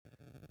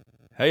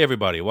Hey,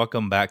 everybody.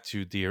 Welcome back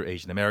to Dear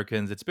Asian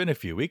Americans. It's been a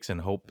few weeks and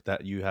hope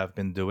that you have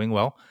been doing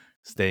well,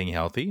 staying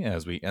healthy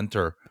as we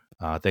enter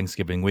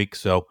Thanksgiving week.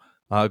 So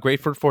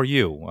grateful for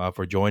you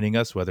for joining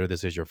us, whether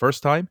this is your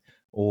first time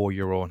or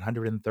your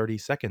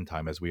 132nd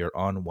time, as we are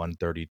on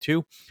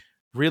 132.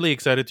 Really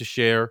excited to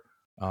share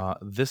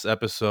this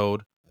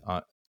episode.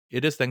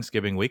 It is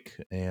Thanksgiving week.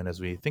 And as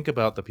we think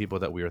about the people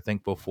that we are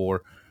thankful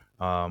for,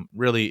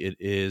 really it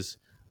is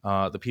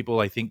the people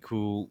I think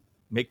who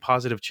make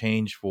positive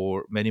change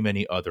for many,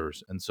 many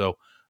others. And so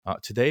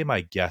today,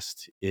 my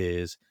guest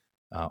is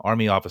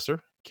Army Officer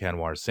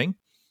Kanwar Singh,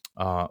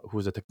 who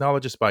is a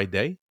technologist by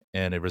day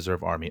and a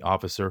Reserve Army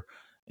officer.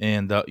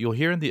 And you'll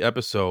hear in the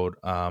episode,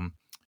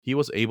 he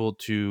was able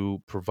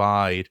to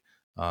provide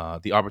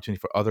the opportunity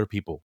for other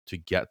people to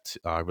get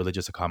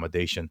religious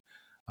accommodation.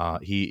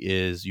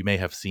 You may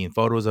have seen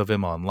photos of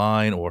him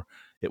online, or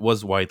it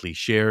was widely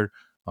shared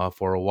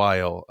for a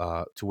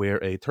while to wear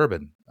a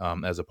turban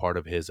as a part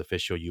of his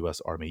official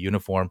U.S. Army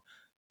uniform.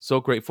 So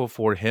grateful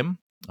for him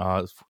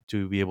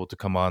to be able to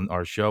come on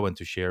our show and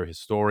to share his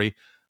story.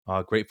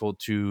 Grateful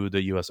to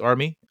the U.S.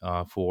 Army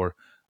for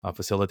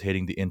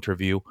facilitating the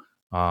interview.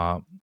 Uh,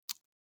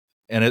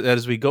 and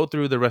as we go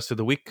through the rest of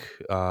the week,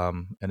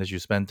 and as you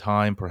spend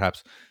time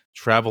perhaps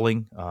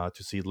traveling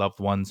to see loved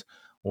ones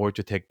or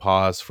to take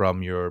pause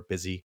from your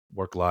busy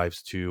work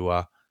lives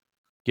to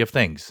give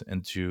thanks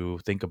and to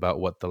think about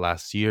what the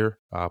last year,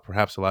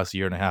 perhaps the last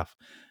year and a half,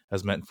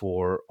 has meant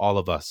for all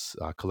of us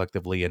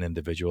collectively and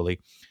individually.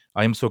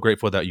 I am so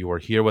grateful that you are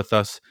here with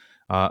us.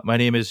 My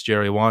name is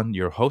Jerry Wan,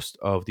 your host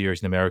of the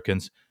Asian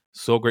Americans.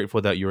 So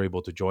grateful that you're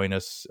able to join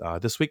us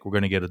this week. We're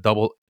going to get a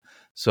double.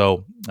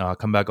 So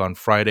come back on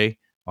Friday,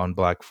 on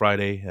Black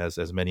Friday, as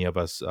many of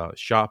us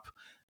shop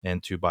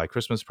and to buy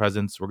Christmas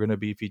presents. We're going to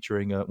be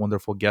featuring a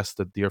wonderful guest,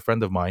 a dear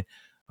friend of mine,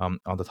 on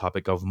the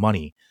topic of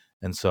money.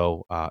 And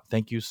so,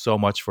 thank you so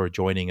much for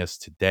joining us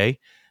today.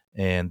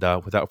 And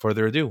without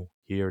further ado,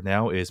 here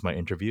now is my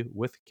interview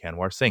with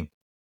Kanwar Singh.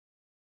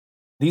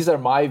 These are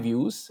my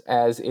views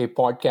as a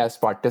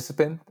podcast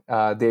participant.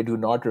 They do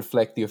not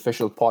reflect the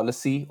official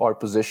policy or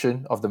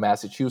position of the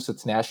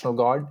Massachusetts National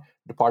Guard,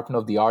 Department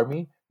of the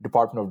Army,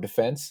 Department of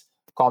Defense,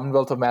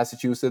 Commonwealth of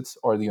Massachusetts,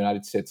 or the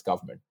United States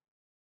government.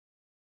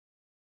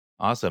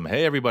 Awesome.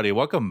 Hey, everybody.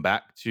 Welcome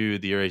back to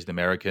the Asian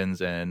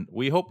Americans. And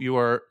we hope you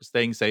are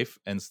staying safe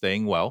and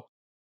staying well.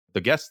 The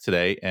guest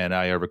today and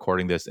I are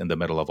recording this in the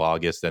middle of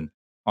August. And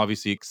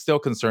obviously, still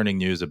concerning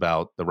news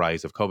about the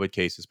rise of COVID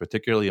cases,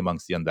 particularly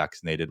amongst the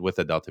unvaccinated with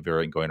the Delta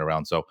variant going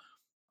around. So,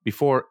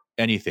 before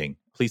anything,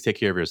 please take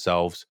care of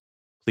yourselves.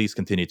 Please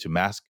continue to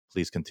mask.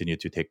 Please continue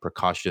to take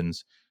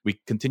precautions. We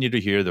continue to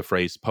hear the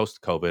phrase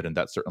post COVID, and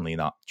that's certainly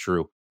not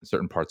true in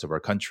certain parts of our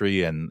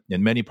country and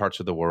in many parts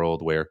of the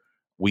world where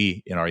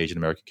we in our Asian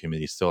American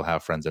community still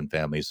have friends and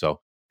families. So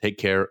take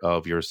care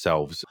of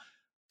yourselves.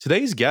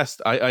 Today's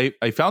guest,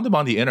 I found him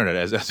on the internet,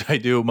 as I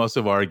do most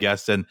of our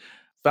guests, and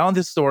found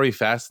his story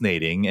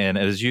fascinating. And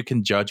as you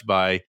can judge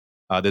by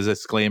the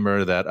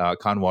disclaimer that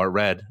Kanwar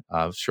read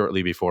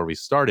shortly before we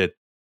started,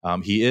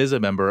 he is a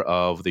member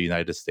of the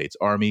United States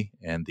Army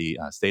and the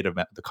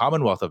the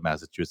Commonwealth of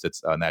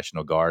Massachusetts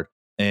National Guard.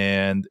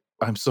 And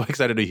I'm so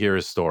excited to hear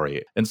his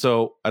story. And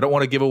so I don't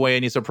want to give away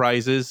any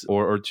surprises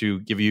or to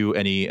give you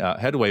any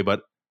headway,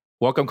 but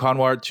welcome,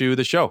 Kanwar, to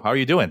the show. How are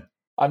you doing?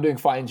 I'm doing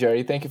fine,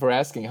 Jerry. Thank you for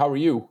asking. How are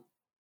you?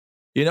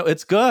 You know,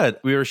 it's good.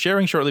 We were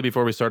sharing shortly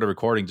before we started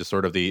recording just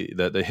sort of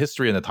the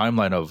history and the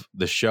timeline of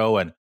the show.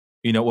 And,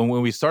 you know,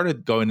 when we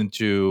started going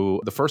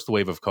into the first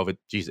wave of COVID,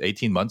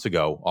 18 months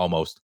ago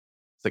almost,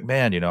 it's like,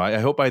 man, you know, I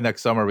hope by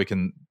next summer we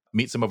can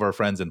meet some of our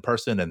friends in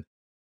person and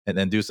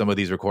then do some of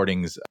these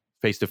recordings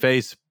face to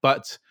face.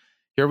 But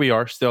here we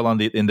are still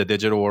in the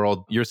digital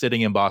world. You're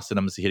sitting in Boston.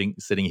 I'm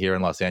sitting here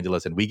in Los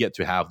Angeles, and we get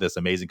to have this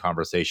amazing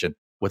conversation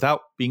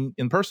without being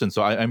in person.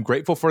 So I'm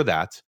grateful for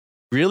that.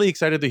 Really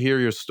excited to hear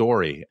your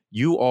story.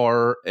 You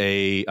are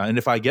and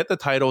if I get the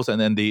titles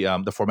and then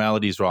the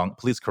formalities wrong,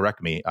 please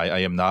correct me. I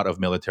am not of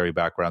military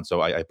background,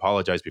 so I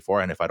apologize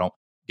beforehand if I don't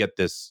get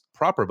this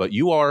proper. But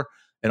you are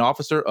an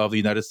officer of the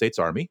United States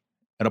Army,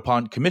 and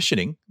upon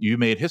commissioning, you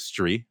made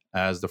history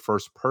as the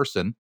first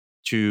person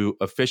to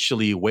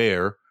officially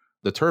wear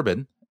the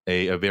turban,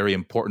 a very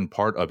important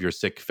part of your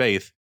Sikh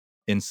faith,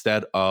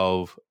 instead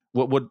of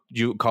what would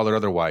you call it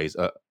otherwise,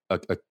 a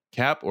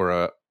cap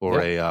or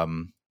Yeah.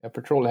 A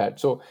patrol hat.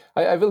 So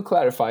I will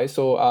clarify.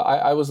 So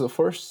I was the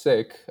first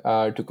Sikh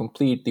to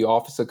complete the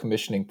officer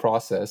commissioning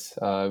process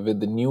with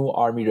the new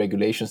Army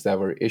regulations that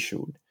were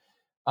issued.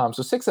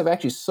 So Sikhs have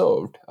actually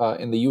served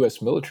in the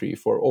U.S. military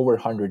for over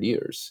 100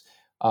 years.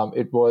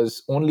 It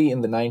was only in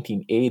the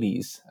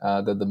 1980s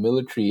that the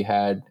military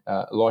had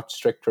a lot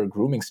stricter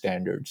grooming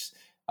standards,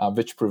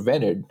 which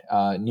prevented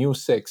new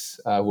Sikhs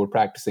who were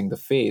practicing the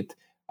faith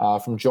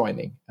from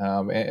joining.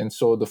 And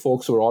so the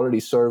folks who were already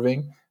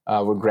serving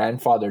were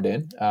grandfathered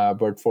in,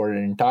 but for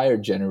an entire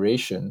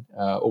generation,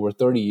 over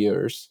 30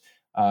 years,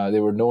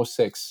 there were no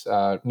Sikhs,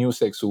 new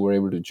Sikhs who were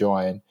able to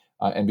join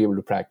and be able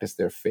to practice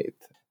their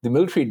faith. The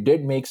military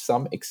did make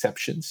some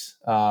exceptions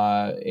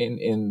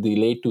in the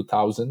late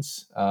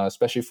 2000s,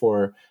 especially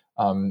for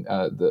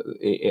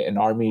an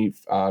army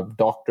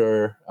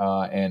doctor,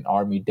 an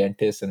army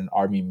dentist, and an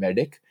army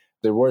medic.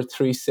 There were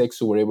 3 Sikhs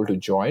who were able to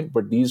join,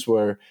 but these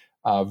were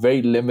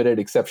very limited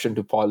exception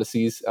to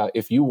policies.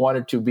 If you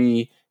wanted to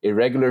be a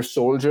regular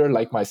soldier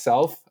like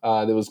myself,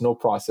 there was no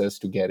process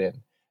to get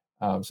in.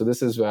 So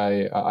this is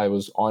why I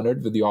was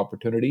honored with the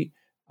opportunity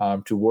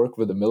to work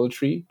with the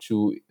military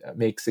to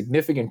make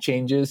significant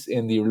changes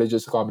in the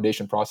religious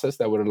accommodation process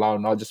that would allow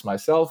not just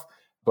myself,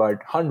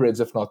 but hundreds,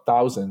 if not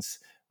thousands,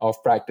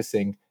 of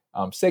practicing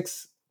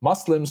Sikhs,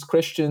 Muslims,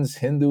 Christians,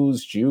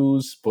 Hindus,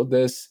 Jews,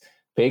 Buddhists,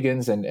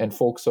 pagans, and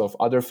folks of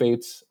other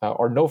faiths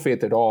or no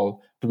faith at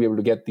all to be able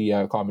to get the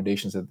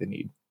accommodations that they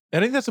need. I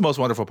think that's the most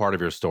wonderful part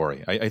of your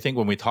story. I think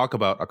when we talk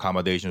about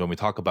accommodations, when we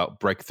talk about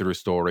breakthrough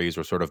stories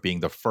or sort of being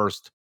the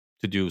first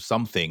to do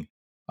something,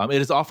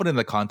 it is often in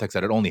the context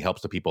that it only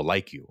helps the people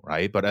like you,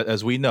 right? But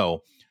as we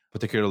know,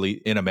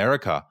 particularly in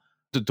America,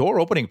 the door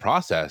opening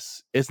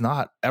process is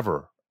not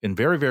ever, in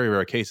very, very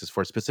rare cases,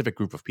 for a specific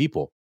group of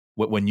people.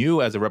 When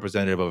you, as a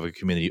representative of a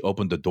community,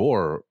 open the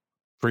door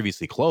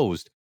previously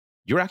closed,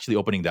 you're actually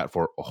opening that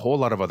for a whole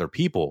lot of other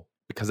people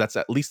because that's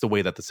at least the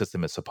way that the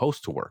system is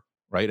supposed to work,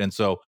 right? And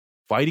so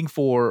fighting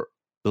for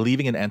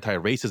believing in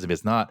anti-racism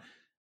is not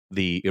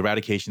the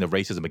eradication of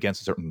racism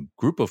against a certain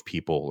group of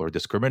people or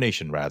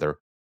discrimination, rather.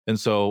 And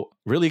so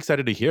really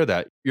excited to hear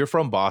that. You're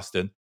from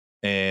Boston,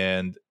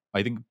 and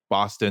I think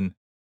Boston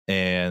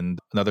and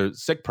another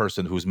Sikh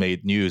person who's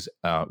made news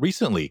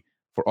recently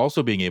for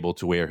also being able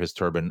to wear his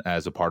turban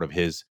as a part of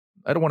his,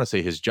 I don't want to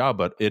say his job,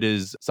 but it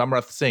is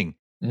Samrath Singh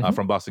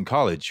from Boston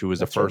College, who is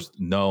the first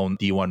known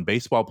D1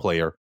 baseball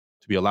player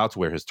to be allowed to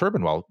wear his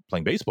turban while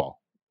playing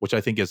baseball, which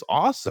I think is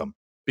awesome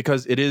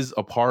because it is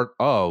a part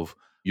of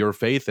your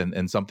faith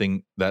and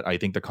something that I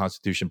think the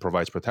Constitution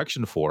provides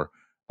protection for.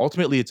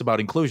 Ultimately, it's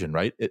about inclusion,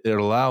 right? It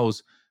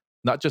allows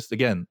not just,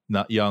 again,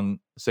 not young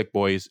Sikh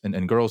boys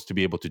and girls to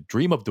be able to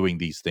dream of doing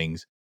these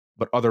things,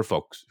 but other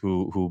folks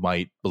who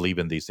might believe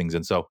in these things.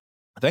 And so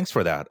thanks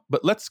for that.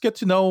 But let's get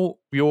to know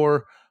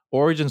your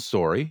origin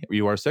story.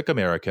 You are Sikh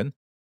American.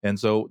 And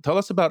so tell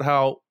us about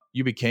how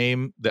you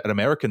became an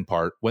American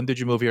part. When did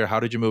you move here? How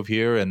did you move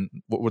here? And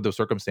what were the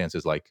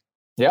circumstances like?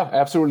 Yeah,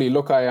 absolutely.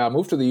 Look, I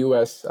moved to the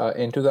U.S.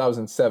 In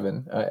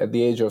 2007 at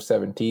the age of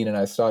 17, and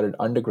I started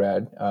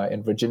undergrad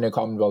in Virginia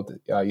Commonwealth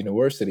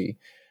University.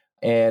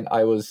 And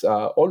I was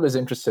always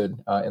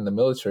interested in the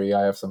military.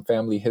 I have some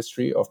family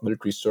history of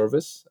military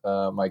service.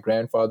 My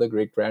grandfather,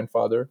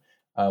 great-grandfather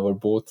were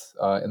both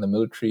in the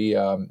military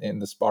in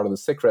this part of the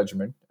Sikh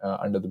regiment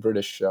under the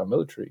British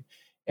military.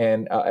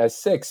 And as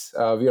Sikhs,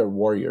 we are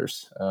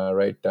warriors,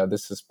 right?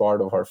 This is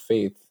part of our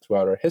faith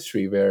throughout our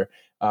history where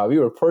we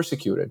were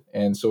persecuted.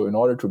 And so in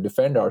order to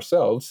defend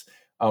ourselves,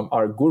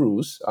 our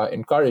gurus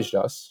encouraged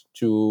us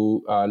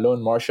to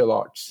learn martial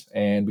arts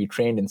and be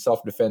trained in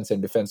self-defense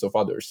and defense of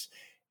others.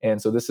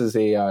 And so this is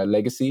a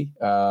legacy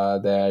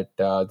that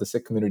the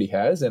Sikh community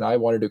has, and I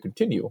wanted to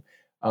continue.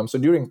 So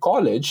during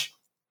college,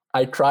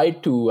 I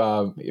tried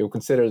to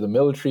consider the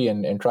military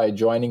and try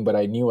joining, but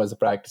I knew as a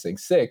practicing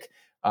Sikh,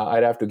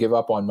 I'd have to give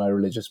up on my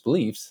religious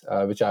beliefs,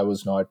 which I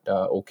was not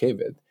okay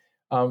with.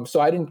 So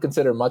I didn't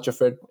consider much of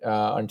it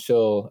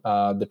until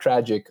the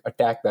tragic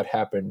attack that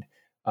happened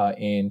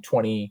in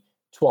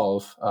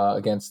 2012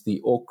 against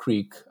the Oak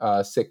Creek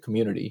Sikh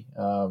community.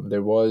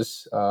 There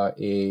was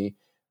a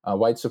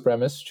white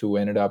supremacist who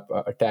ended up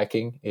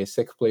attacking a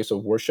Sikh place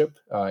of worship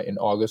in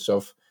August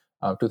of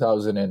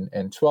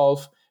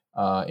 2012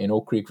 in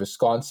Oak Creek,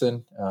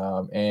 Wisconsin.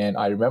 And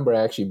I remember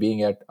actually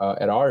being at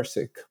our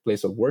Sikh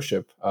place of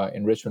worship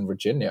in Richmond,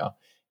 Virginia.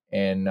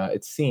 And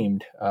it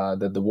seemed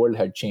that the world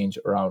had changed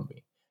around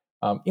me.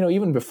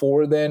 Even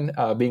before then,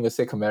 being a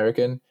Sikh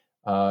American,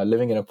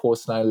 living in a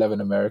post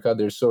 9/11 America,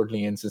 there's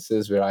certainly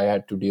instances where I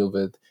had to deal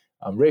with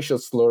racial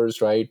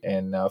slurs, right?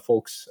 And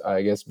folks,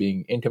 I guess,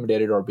 being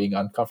intimidated or being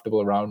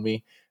uncomfortable around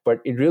me.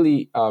 But it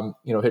really,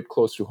 hit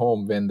close to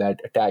home when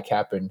that attack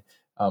happened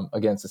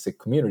against the Sikh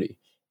community.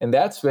 And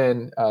that's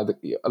when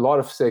a lot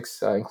of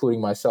Sikhs,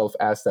 including myself,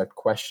 asked that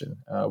question.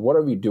 What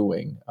are we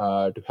doing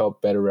to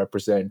help better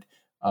represent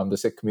the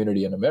Sikh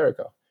community in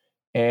America?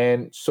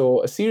 And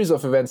so a series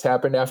of events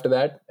happened after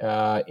that.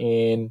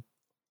 In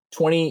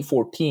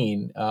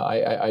 2014,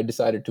 I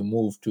decided to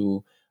move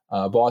to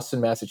Boston,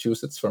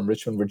 Massachusetts from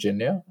Richmond,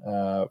 Virginia,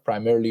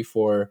 primarily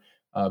for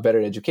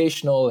better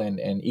educational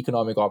and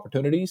economic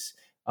opportunities.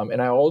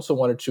 And I also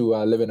wanted to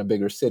live in a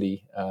bigger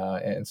city.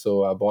 And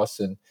so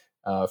Boston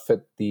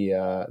fit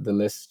the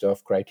list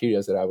of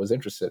criteria that I was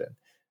interested in.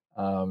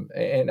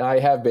 And I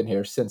have been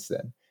here since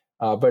then.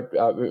 But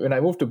when I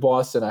moved to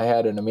Boston, I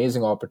had an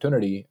amazing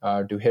opportunity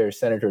to hear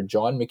Senator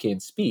John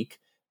McCain speak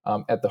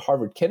at the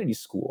Harvard Kennedy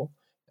School.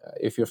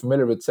 If you're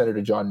familiar with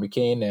Senator John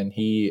McCain, and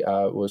he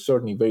was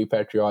certainly very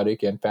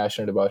patriotic and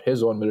passionate about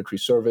his own military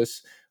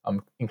service,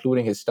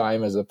 including his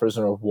time as a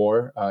prisoner of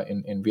war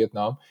in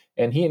Vietnam.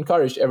 And he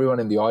encouraged everyone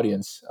in the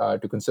audience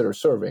to consider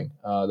serving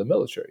the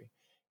military.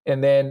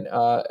 And then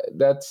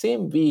that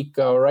same week,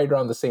 right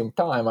around the same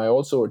time, I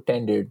also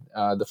attended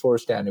the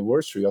first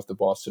anniversary of the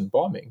Boston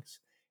bombings.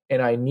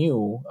 And I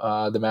knew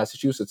the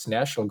Massachusetts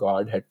National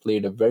Guard had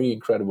played a very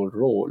incredible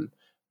role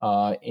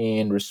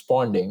in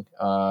responding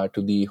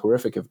to the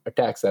horrific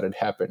attacks that had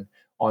happened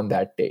on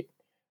that date.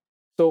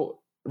 So,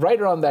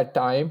 right around that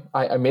time,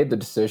 I made the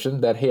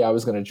decision that, hey, I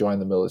was going to join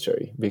the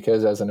military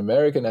because as an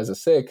American, as a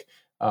Sikh,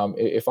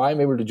 if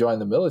I'm able to join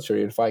the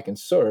military, if I can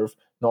serve,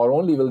 not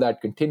only will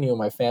that continue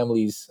my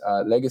family's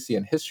legacy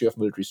and history of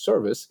military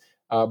service,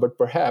 but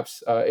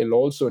perhaps it'll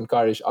also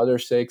encourage other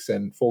Sikhs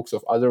and folks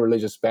of other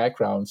religious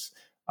backgrounds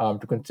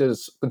to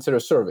consider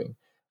serving.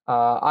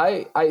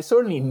 I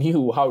certainly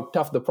knew how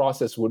tough the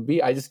process would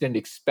be. I just didn't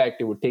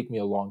expect it would take me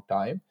a long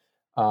time.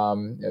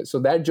 So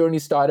that journey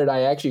started.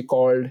 I actually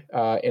called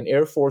an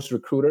Air Force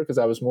recruiter because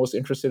I was most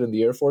interested in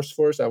the Air Force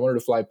first. I wanted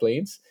to fly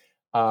planes.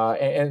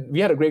 And we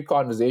had a great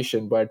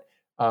conversation, but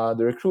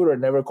the recruiter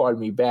never called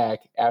me back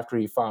after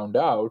he found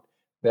out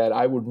that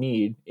I would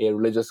need a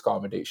religious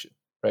accommodation,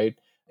 right?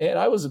 And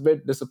I was a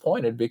bit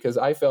disappointed because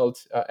I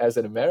felt as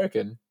an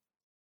American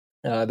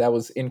that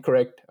was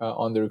incorrect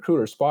on the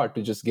recruiter's part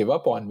to just give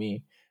up on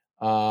me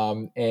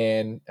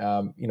and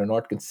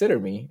not consider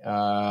me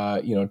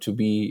to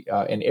be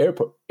an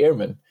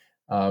airman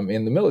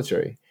in the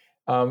military.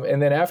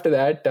 And then after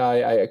that,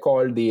 I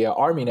called the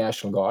Army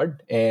National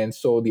Guard, and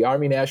so the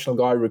Army National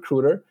Guard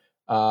recruiter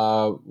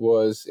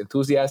was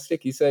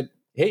enthusiastic. He said,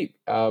 "Hey,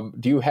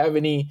 do you have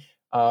any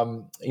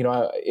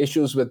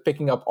issues with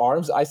picking up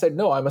arms?" I said,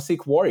 "No, I'm a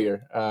Sikh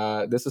warrior.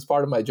 This is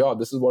part of my job.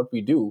 This is what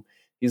we do."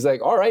 He's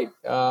like, "All right,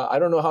 I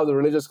don't know how the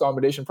religious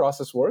accommodation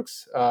process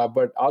works,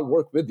 but I'll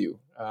work with you."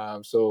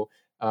 So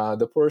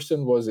the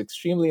person was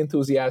extremely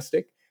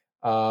enthusiastic.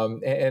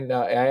 And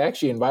I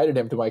actually invited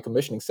him to my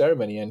commissioning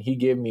ceremony, and he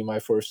gave me my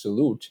first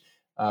salute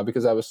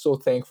because I was so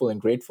thankful and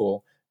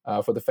grateful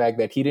for the fact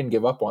that he didn't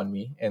give up on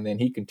me. And then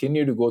he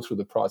continued to go through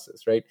the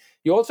process, right?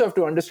 You also have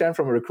to understand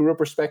from a recruiter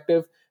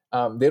perspective,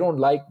 they don't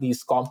like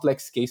these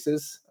complex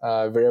cases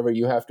wherever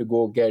you have to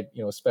go get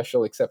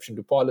special exception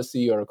to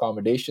policy or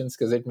accommodations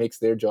because it makes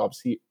their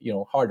jobs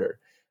harder.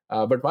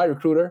 But my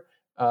recruiter,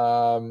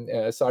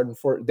 Sergeant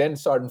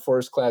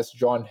First Class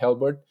John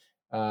Helbert,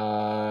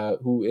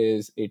 who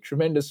is a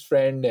tremendous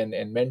friend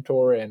and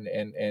mentor and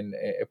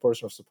a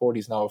person of support.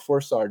 He's now a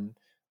first sergeant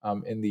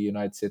in the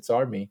United States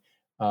Army.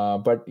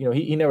 But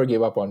he never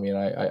gave up on me, and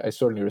I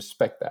certainly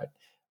respect that.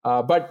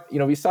 But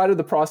we started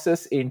the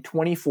process in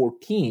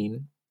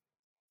 2014.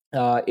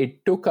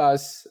 It took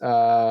us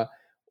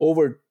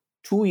over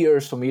 2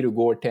 years for me to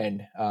go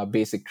attend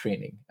basic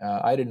training.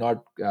 I did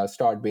not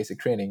start basic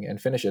training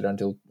and finish it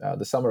until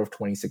the summer of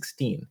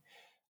 2016.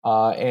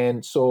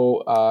 And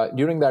so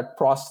during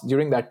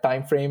that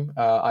time frame,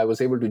 I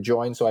was able to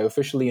join. So I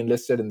officially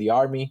enlisted in the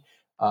Army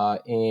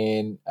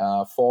in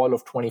fall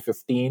of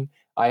 2015.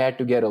 I had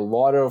to get a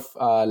lot of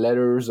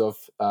letters of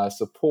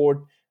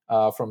support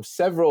from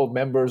several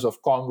members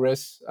of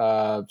Congress.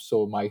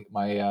 So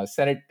my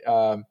Senate.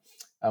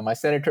 My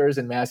senators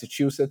in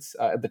Massachusetts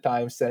at the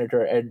time,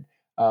 Senator Ed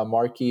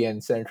Markey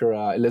and Senator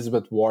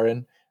Elizabeth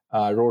Warren,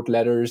 wrote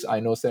letters. I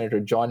know Senator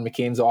John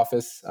McCain's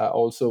office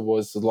also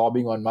was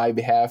lobbying on my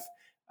behalf.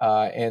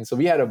 And so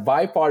we had a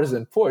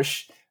bipartisan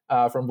push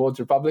from both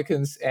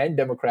Republicans and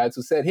Democrats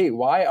who said, hey,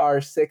 why are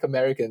Sikh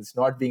Americans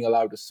not being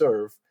allowed to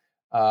serve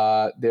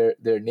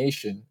their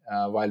nation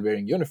while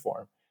wearing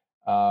uniform?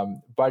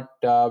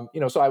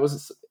 So I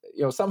was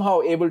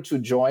somehow able to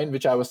join,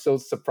 which I was still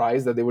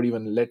surprised that they would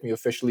even let me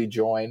officially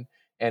join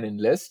and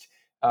enlist.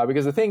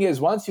 Because the thing is,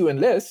 once you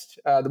enlist,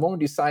 the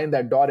moment you sign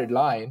that dotted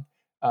line,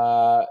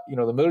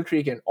 the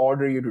military can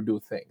order you to do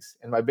things.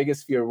 And my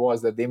biggest fear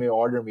was that they may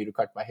order me to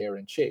cut my hair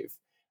and shave.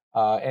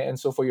 And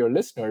so for your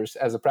listeners,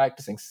 as a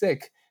practicing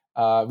Sikh,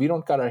 we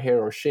don't cut our hair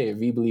or shave.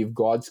 We believe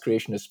God's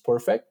creation is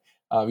perfect.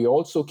 We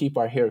also keep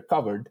our hair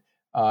covered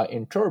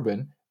in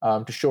turban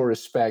to show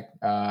respect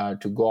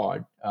to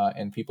God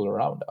and people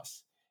around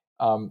us.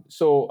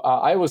 So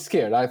I was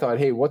scared. I thought,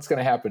 hey, what's going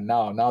to happen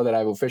now that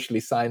I've officially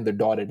signed the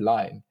dotted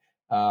line?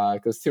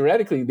 Because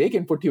theoretically, they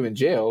can put you in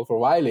jail for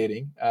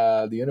violating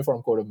the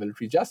Uniform Code of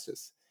Military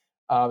Justice.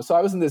 So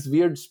I was in this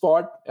weird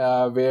spot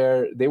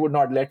where they would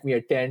not let me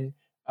attend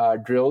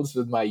drills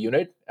with my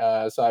unit.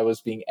 So I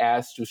was being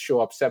asked to show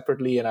up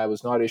separately, and I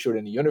was not issued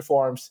any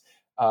uniforms.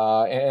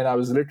 And I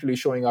was literally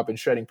showing up and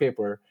shredding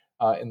paper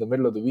in the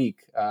middle of the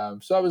week.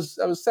 So I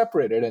was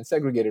separated and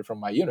segregated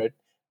from my unit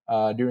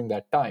during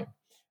that time.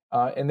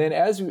 And then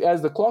as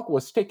the clock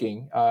was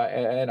ticking,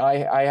 and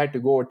I had to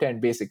go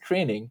attend basic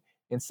training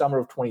in summer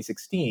of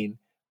 2016,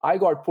 I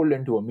got pulled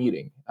into a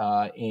meeting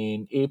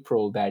in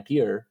April that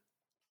year.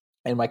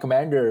 And my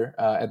commander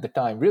at the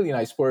time, really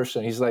nice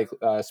person, he's like,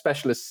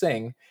 Specialist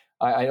Singh,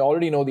 I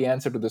already know the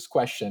answer to this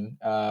question,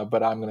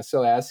 but I'm going to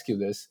still ask you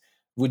this.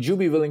 Would you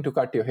be willing to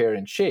cut your hair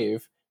and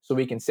shave so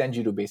we can send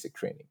you to basic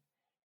training?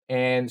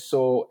 And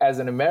so as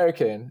an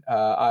American,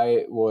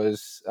 I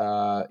was,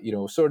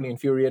 certainly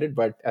infuriated.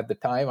 But at the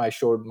time, I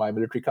showed my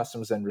military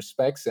customs and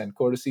respects and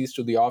courtesies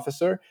to the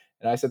officer.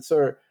 And I said,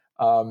 sir,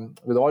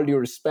 with all due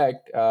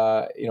respect,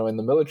 in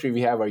the military,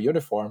 we have our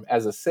uniform.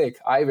 As a Sikh,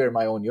 I wear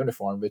my own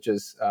uniform, which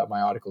is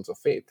my articles of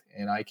faith,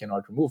 and I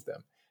cannot remove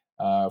them.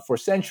 For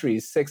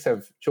centuries, Sikhs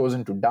have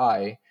chosen to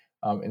die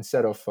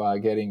instead of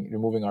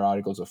removing our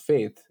articles of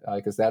faith,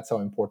 because that's how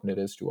important it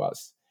is to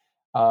us.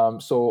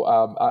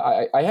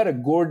 I had a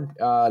good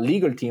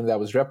legal team that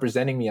was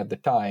representing me at the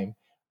time,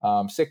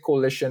 Sikh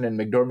Coalition in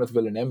McDermott,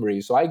 Ville and Emery.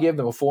 So I gave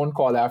them a phone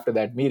call after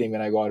that meeting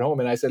when I got home,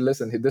 and I said,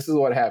 "Listen, this is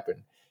what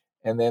happened."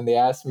 And then they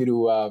asked me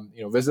to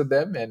visit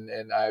them,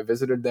 and I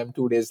visited them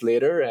 2 days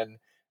later. And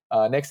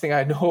next thing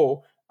I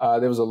know,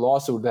 there was a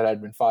lawsuit that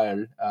had been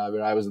filed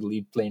where I was the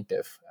lead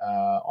plaintiff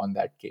on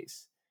that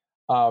case.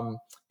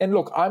 And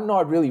look, I'm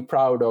not really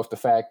proud of the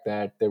fact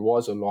that there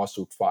was a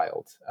lawsuit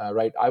filed,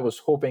 right? I was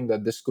hoping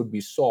that this could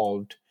be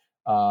solved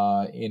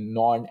in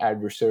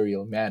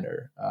non-adversarial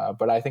manner.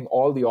 But I think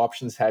all the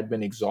options had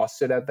been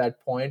exhausted at that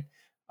point.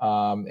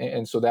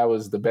 And so that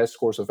was the best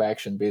course of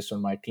action based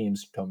on my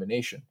team's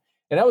determination.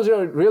 And that was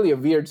really a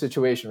weird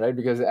situation, right?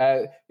 Because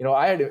I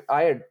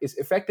had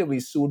effectively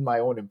sued my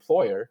own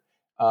employer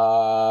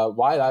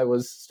while I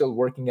was still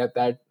working at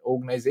that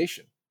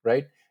organization,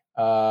 right?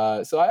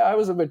 So I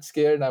was a bit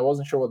scared, and I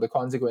wasn't sure what the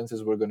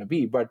consequences were going to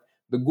be. But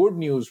the good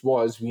news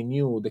was we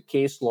knew the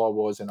case law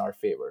was in our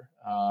favor.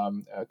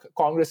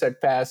 Congress had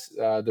passed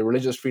the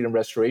Religious Freedom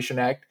Restoration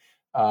Act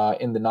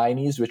in the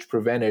 90s, which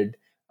prevented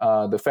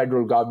the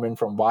federal government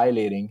from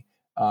violating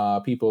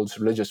people's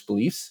religious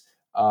beliefs.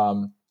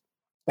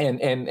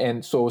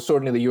 And so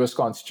certainly the U.S.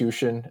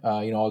 Constitution,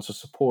 also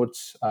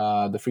supports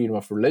the freedom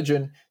of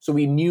religion. So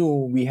we knew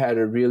we had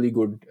a really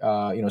good,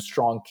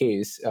 strong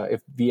case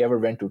if we ever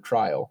went to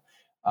trial,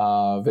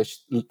 which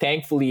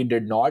thankfully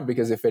did not,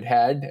 because if it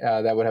had,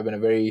 that would have been a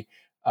very,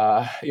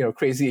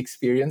 crazy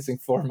experience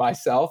for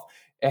myself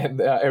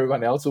and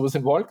everyone else who was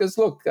involved. Because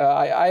look,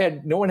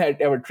 no one had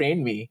ever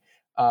trained me,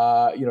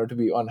 to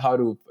be on how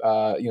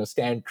to,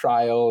 stand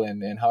trial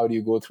and how do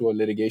you go through a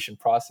litigation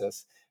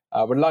process.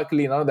 But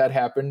luckily, none of that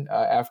happened.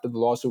 After the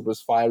lawsuit was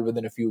filed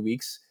within a few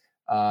weeks,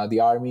 the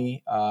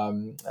Army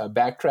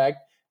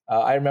backtracked.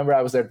 I remember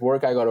I was at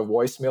work. I got a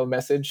voicemail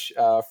message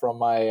from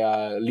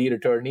my lead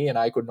attorney, and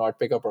I could not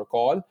pick up her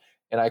call.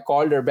 And I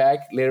called her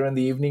back later in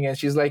the evening, and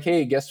she's like,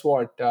 "Hey, guess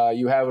what?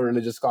 You have a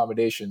religious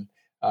accommodation.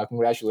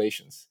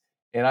 Congratulations."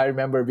 And I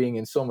remember being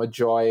in so much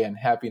joy and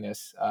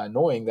happiness,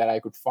 knowing that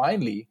I could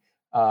finally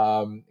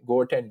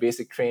go attend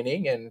basic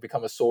training and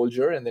become a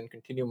soldier, and then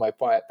continue my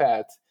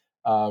path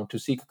to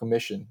seek a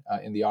commission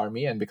in the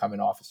Army and become an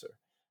officer.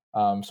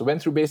 So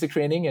went through basic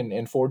training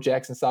in Fort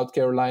Jackson, South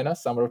Carolina,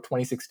 summer of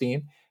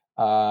 2016.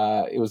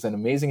 It was an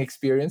amazing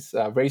experience,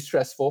 very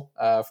stressful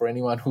for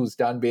anyone who's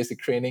done basic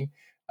training.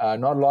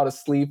 Not a lot of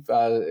sleep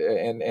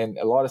and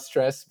a lot of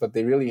stress, but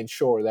they really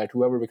ensure that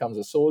whoever becomes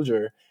a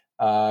soldier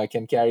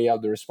can carry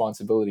out the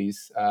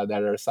responsibilities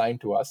that are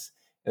assigned to us.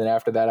 And then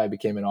after that, I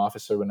became an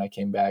officer when I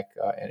came back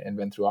and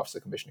went through officer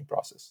commissioning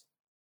process.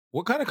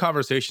 What kind of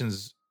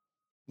conversations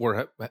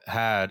were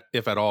had,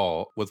 if at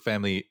all, with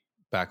family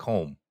back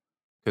home?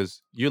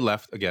 Because you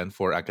left again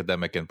for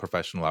academic and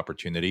professional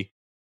opportunity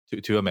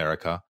to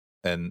America,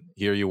 and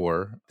here you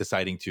were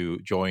deciding to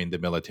join the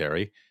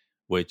military,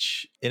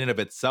 which in and of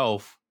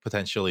itself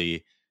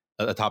potentially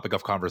a topic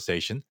of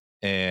conversation.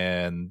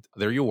 And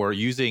there you were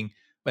using,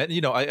 and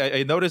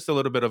I noticed a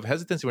little bit of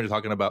hesitancy when you're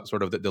talking about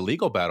sort of the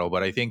legal battle,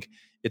 but I think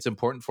it's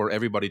important for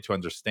everybody to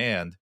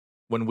understand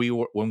when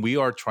we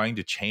are trying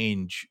to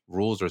change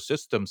rules or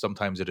systems,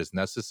 sometimes it is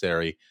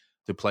necessary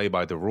to play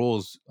by the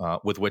rules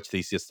with which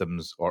these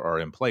systems are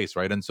in place,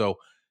 right? And so,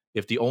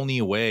 if the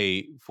only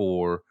way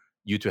for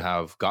you to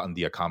have gotten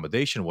the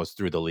accommodation was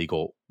through the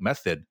legal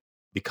method,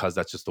 because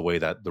that's just the way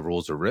that the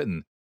rules are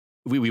written,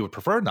 we would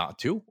prefer not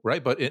to,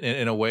 right? But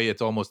in a way,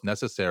 it's almost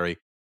necessary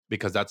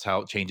because that's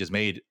how change is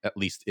made, at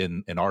least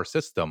in our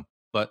system.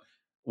 But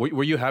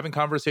were you having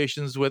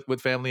conversations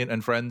with family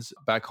and friends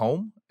back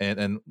home?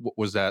 And what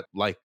was that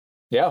like?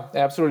 Yeah,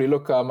 absolutely.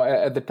 Look,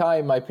 at the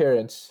time, my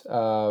parents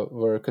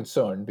were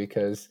concerned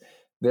because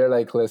they're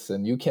like,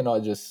 listen, you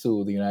cannot just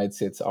sue the United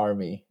States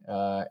Army,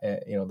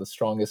 the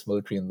strongest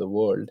military in the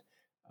world.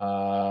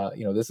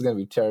 This is going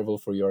to be terrible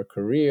for your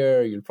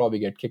career. You'll probably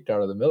get kicked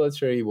out of the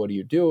military. What are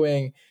you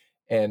doing?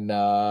 And,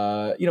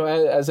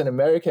 as an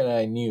American,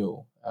 I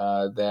knew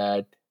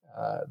that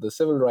the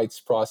civil rights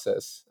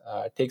process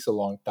takes a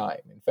long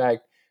time. In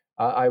fact,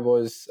 I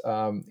was,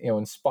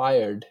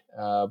 inspired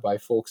by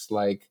folks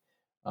like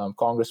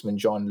Congressman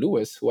John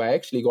Lewis, who I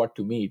actually got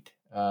to meet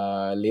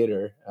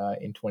later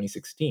in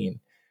 2016,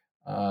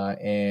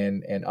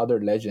 and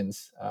other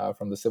legends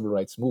from the civil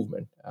rights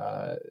movement.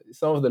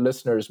 Some of the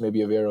listeners may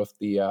be aware of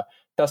the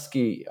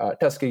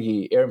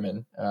Tuskegee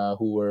Airmen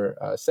who were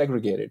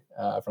segregated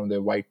from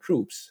their white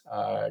troops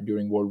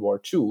during World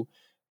War II,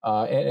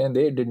 and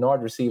they did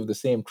not receive the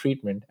same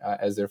treatment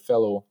as their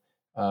fellow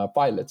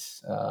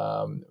pilots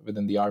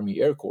within the Army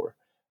Air Corps.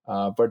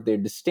 But they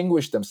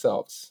distinguished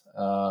themselves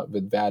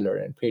with valor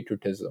and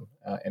patriotism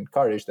and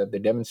courage that they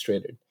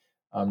demonstrated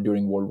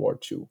during World War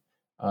II,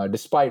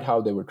 despite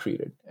how they were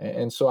treated.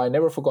 And so I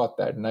never forgot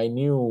that. And I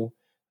knew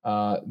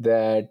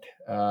that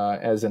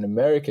as an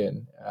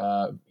American,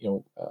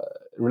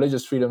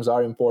 religious freedoms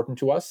are important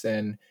to us,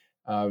 and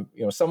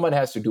someone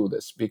has to do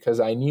this, because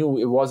I knew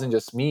it wasn't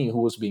just me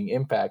who was being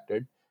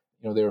impacted.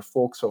 There are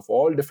folks of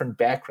all different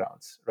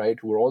backgrounds, right,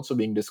 who were also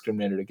being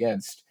discriminated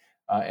against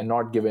and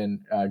not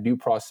given due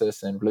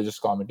process and religious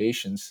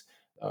accommodations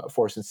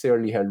for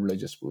sincerely held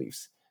religious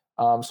beliefs.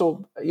 I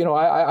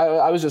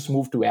was just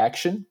moved to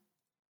action.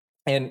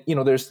 And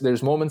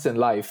there's moments in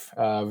life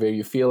where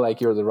you feel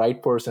like you're the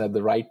right person at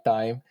the right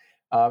time,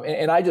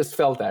 and I just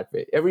felt that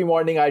way. Every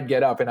morning I'd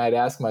get up and I'd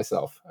ask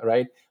myself,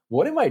 right,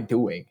 what am I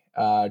doing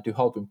to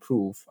help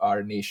improve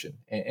our nation?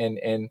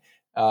 And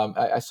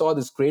I saw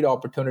this great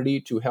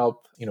opportunity to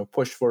help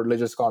push for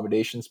religious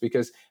accommodations,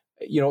 because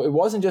it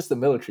wasn't just the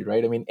military,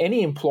 right? I mean,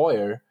 any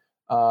employer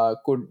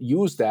could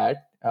use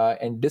that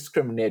and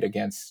discriminate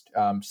against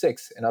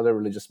Sikhs and other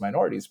religious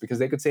minorities, because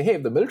they could say, hey,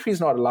 if the military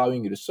is not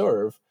allowing you to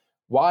serve,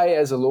 why,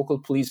 as a local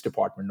police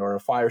department or a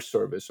fire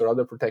service or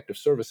other protective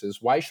services,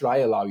 why should I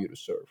allow you to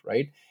serve,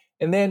 right?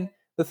 And then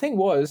the thing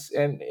was,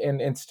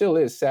 and still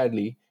is,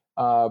 sadly,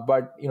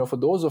 but for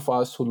those of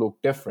us who look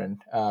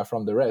different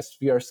from the rest,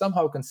 we are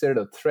somehow considered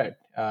a threat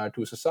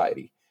to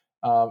society.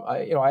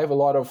 I have a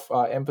lot of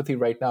empathy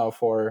right now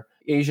for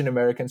Asian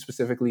Americans,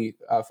 specifically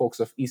folks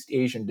of East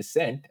Asian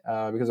descent,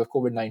 because of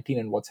COVID-19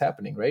 and what's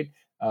happening, right?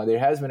 There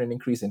has been an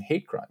increase in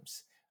hate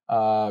crimes.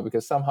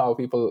 Because somehow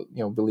people,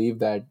 believe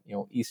that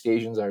East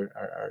Asians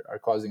are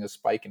causing a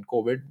spike in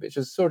COVID, which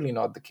is certainly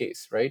not the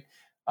case, right?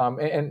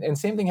 And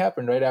same thing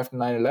happened right after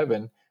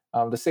 9/11.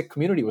 The Sikh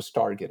community was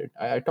targeted.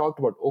 I talked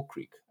about Oak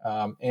Creek,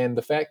 and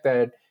the fact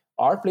that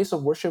our place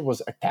of worship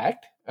was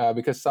attacked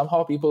because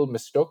somehow people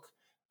mistook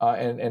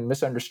and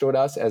misunderstood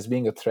us as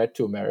being a threat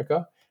to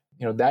America.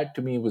 That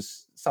to me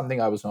was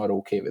something I was not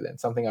okay with and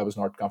something I was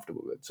not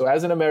comfortable with. So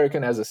as an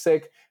American, as a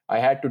Sikh, I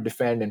had to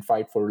defend and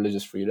fight for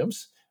religious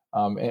freedoms.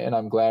 And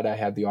I'm glad I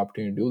had the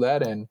opportunity to do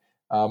that. And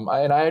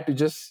I had to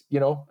just,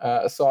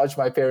 assuage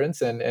my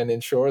parents and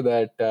ensure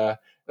that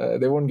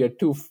they wouldn't get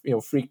too,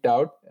 freaked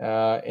out,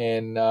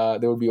 and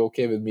they would be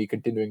okay with me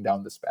continuing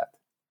down this path.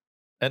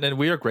 And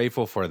we are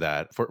grateful for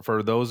that.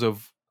 For those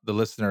of the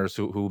listeners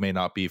who may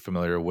not be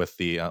familiar with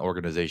the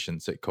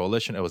organization Sikh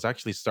Coalition, it was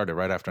actually started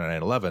right after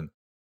 9/11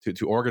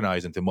 to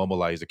organize and to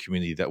mobilize a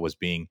community that was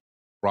being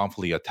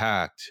wrongfully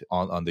attacked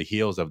on the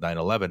heels of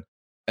 9/11.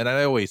 And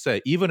I always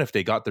say, even if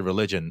they got the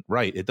religion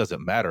right, it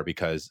doesn't matter,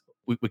 because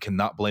we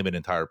cannot blame an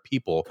entire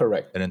people,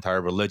 correct, an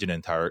entire religion, an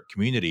entire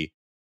community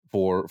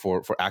for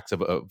acts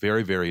of a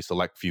very, very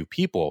select few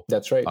people.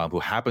 That's right. Who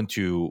happen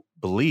to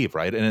believe,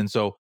 right? And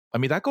so, I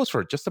mean, that goes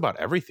for just about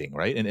everything,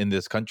 right? In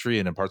this country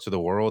and in parts of the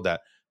world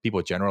that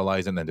people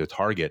generalize and then they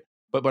target.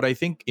 But I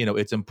think,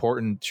 it's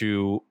important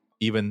to,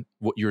 even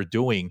what you're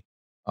doing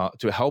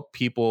to help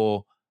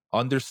people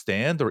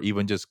understand, or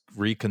even just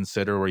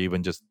reconsider, or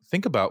even just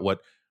think about what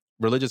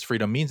religious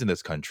freedom means in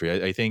this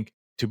country. I think,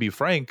 to be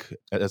frank,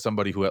 as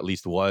somebody who at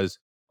least was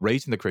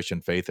raised in the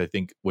Christian faith, I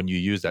think when you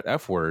use that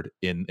F word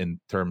in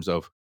terms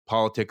of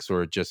politics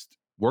or just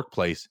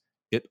workplace,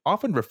 it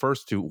often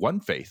refers to one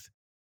faith.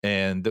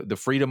 And the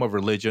freedom of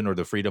religion or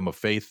the freedom of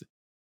faith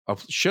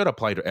should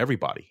apply to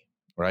everybody,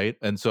 right?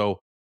 And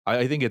so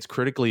I think it's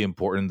critically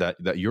important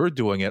that you're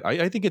doing it.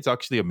 I think it's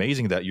actually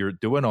amazing that you're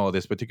doing all of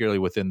this, particularly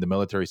within the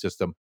military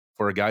system,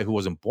 for a guy who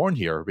wasn't born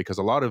here, because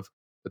a lot of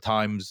the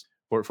times,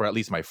 for at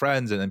least my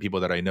friends and then people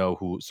that I know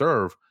who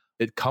serve,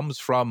 it comes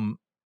from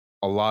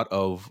a lot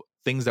of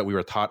things that we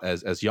were taught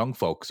as young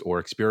folks, or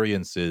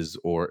experiences,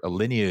 or a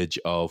lineage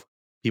of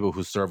people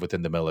who serve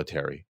within the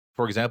military.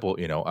 For example,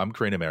 I'm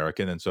Korean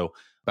American, and so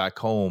back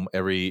home,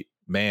 every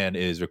man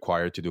is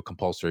required to do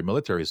compulsory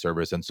military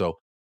service. And so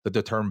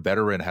the term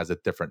veteran has a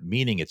different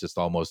meaning. It's just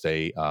almost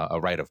a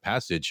rite of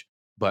passage.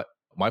 But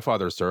my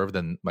father served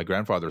and my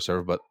grandfather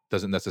served, but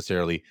doesn't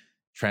necessarily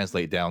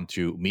translate down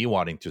to me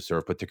wanting to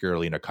serve,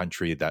 particularly in a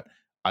country that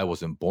I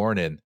wasn't born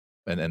in,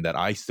 and that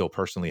I still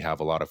personally have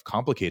a lot of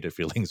complicated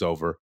feelings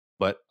over.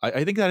 But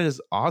I think that is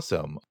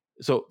awesome.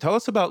 So tell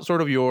us about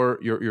sort of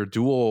your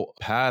dual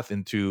path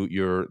into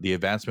the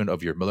advancement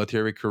of your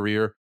military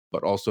career,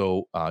 but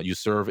also you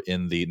serve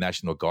in the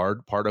National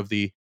Guard part of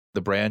the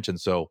branch.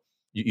 And so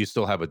you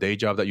still have a day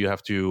job that you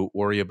have to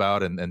worry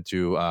about and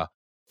to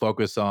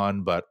focus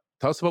on. But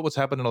tell us about what's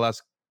happened in the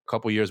last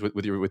couple of years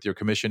with your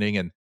commissioning,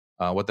 and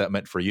what that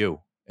meant for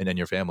you and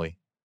your family.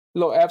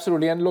 Look,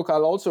 absolutely. And look,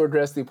 I'll also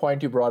address the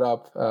point you brought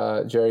up,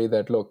 Jerry,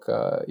 that look,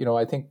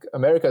 I think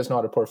America is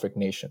not a perfect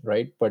nation,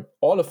 right? But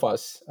all of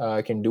us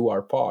can do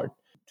our part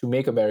to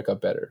make America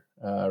better,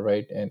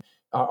 right? And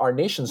our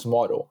nation's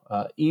motto,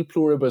 E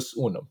pluribus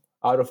unum,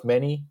 out of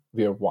many,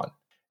 we are one.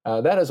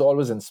 That has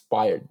always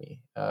inspired me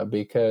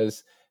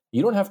because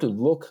you don't have to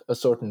look a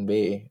certain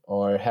way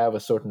or have a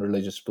certain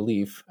religious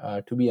belief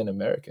to be an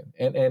American.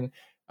 And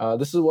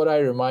this is what I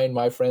remind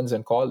my friends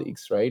and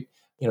colleagues, right?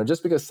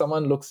 Just because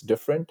someone looks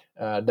different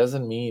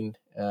doesn't mean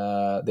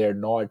they're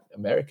not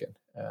American.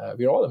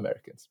 We're all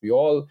Americans. We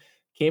all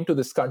came to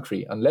this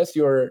country, unless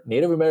you're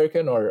Native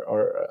American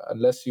or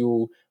unless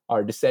you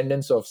are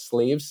descendants of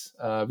slaves.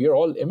 We are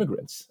all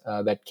immigrants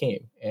that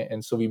came.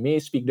 And so we may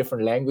speak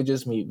different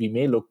languages, we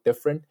may look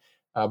different,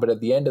 but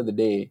at the end of the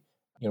day,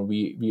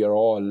 we are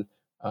all,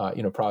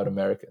 proud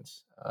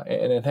Americans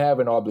and have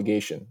an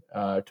obligation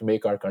to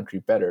make our country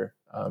better,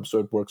 so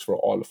it works for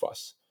all of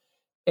us.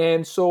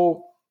 And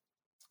so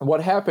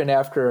what happened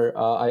after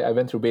I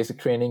went through basic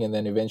training and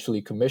then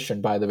eventually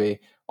commissioned, by the way,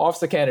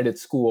 Officer Candidate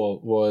School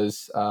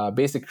was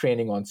basic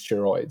training on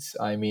steroids.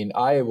 I mean,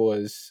 I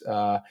was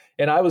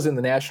in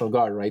the National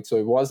Guard, right? So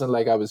it wasn't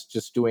like I was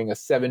just doing a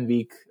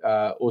 7-week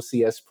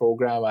OCS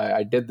program.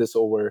 I did this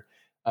over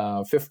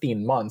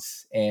 15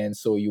 months. And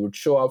so you would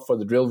show up for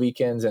the drill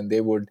weekends and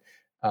they would,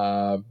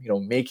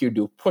 make you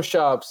do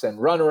push-ups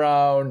and run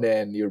around,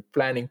 and you're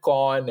planning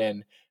con,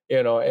 and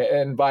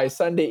by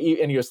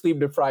Sunday, and you're sleep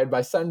deprived,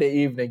 by Sunday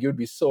evening, you'd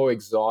be so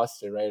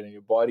exhausted, right? And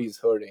your body's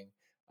hurting,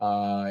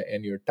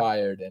 and you're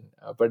tired.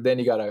 But then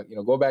you gotta,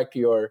 go back to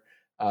your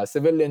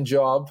civilian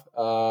job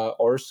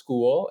or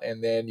school,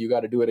 and then you got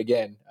to do it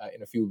again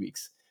in a few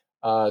weeks.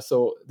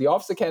 So the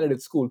Officer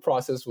Candidate School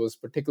process was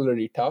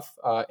particularly tough,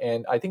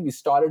 and I think we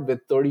started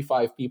with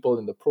 35 people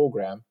in the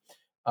program,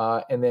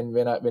 and then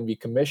when we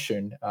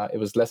commissioned, it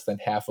was less than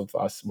half of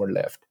us were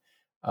left.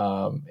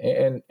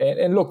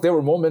 And look, there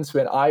were moments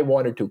when I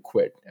wanted to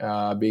quit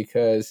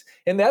because,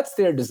 and that's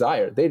their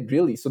desire.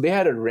 So they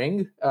had a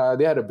ring,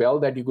 they had a bell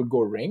that you could go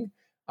ring,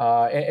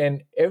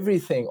 and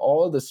everything,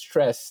 all the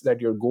stress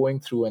that you're going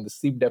through and the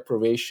sleep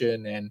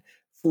deprivation and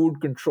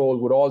food control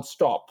would all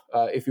stop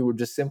if you would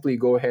just simply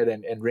go ahead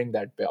and ring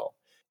that bell.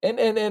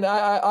 And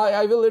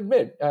I will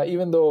admit,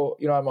 even though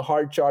I'm a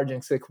hard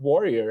charging Sikh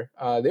warrior,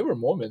 there were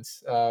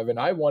moments when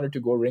I wanted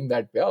to go ring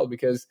that bell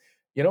because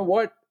you know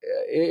what,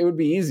 it would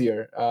be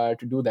easier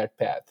to do that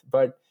path.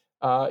 But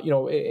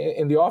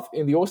in the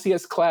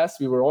OCS class,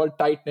 we were all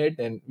tight knit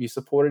and we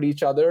supported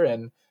each other.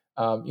 And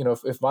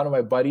if one of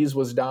my buddies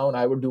was down,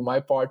 I would do my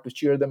part to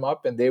cheer them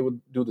up, and they would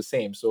do the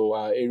same. So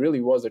it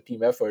really was a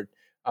team effort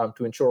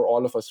to ensure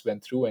all of us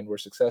went through and were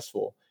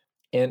successful.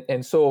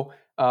 And so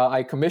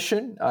I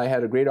commissioned. I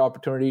had a great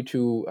opportunity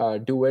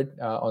to do it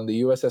on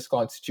the USS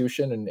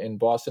Constitution in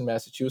Boston,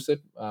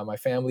 Massachusetts. My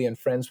family and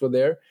friends were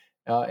there.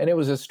 And it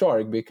was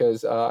historic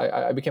because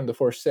I became the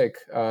first Sikh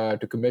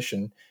to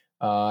commission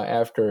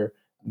after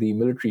the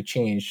military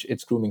changed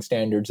its grooming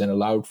standards and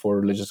allowed for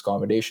religious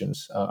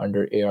accommodations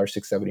under AR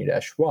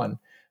 670-1.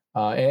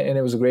 And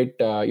it was a great,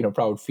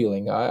 proud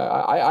feeling.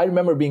 I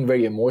remember being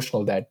very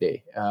emotional that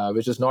day,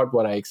 which is not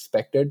what I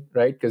expected,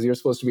 right? Because you're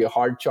supposed to be a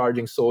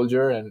hard-charging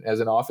soldier and as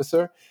an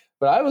officer.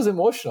 But I was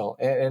emotional.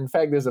 And in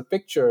fact, there's a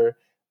picture.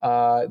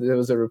 There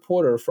was a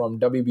reporter from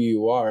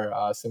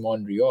WBUR,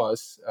 Simon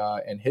Rios,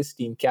 and his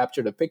team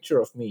captured a picture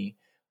of me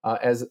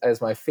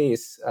as my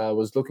face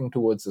was looking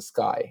towards the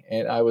sky.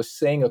 And I was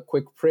saying a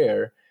quick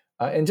prayer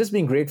and just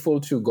being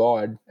grateful to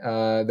God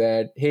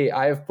that, hey,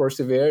 I have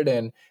persevered,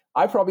 and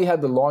I probably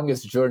had the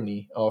longest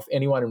journey of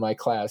anyone in my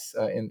class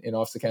in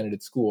Officer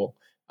Candidate School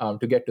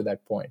to get to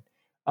that point.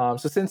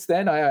 So since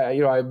then,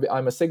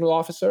 I'm a signal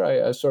officer.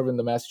 I serve in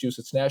the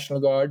Massachusetts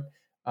National Guard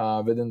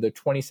within the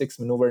 26th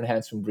Maneuver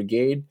Enhancement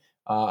Brigade.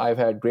 I've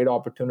had great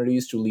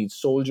opportunities to lead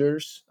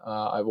soldiers.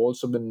 I've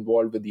also been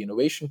involved with the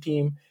innovation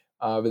team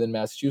within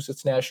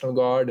Massachusetts National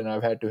Guard, and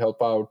I've had to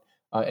help out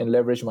and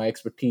leverage my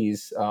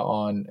expertise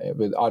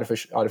with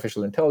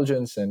artificial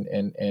intelligence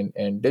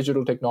and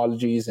digital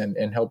technologies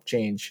and help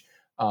change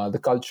the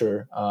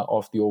culture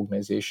of the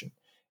organization.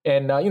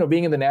 And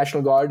being in the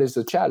National Guard is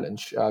a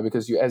challenge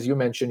because, as you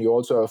mentioned, you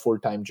also have a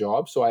full-time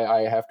job, so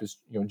I have to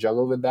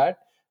juggle with that.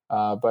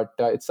 But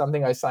it's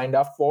something I signed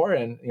up for,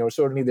 and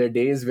certainly there are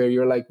days where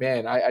you're like,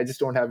 man, I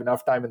just don't have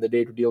enough time in the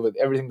day to deal with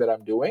everything that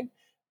I'm doing.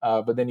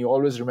 But then you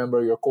always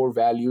remember your core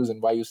values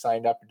and why you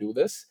signed up to do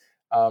this.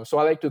 So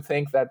I like to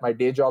think that my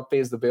day job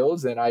pays the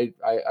bills, and I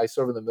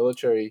serve in the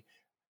military,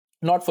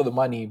 not for the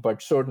money,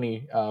 but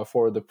certainly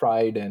for the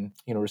pride and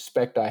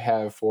respect I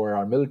have for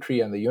our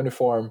military and the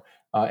uniform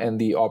and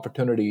the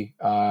opportunity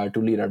to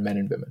lead our men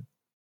and women.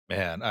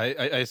 Man,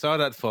 I saw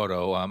that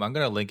photo. I'm going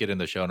to link it in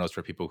the show notes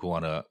for people who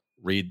want to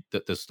read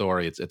the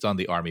story. It's on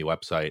the Army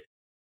website.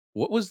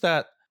 What was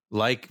that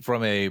like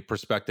from a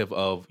perspective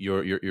of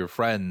your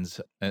friends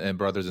and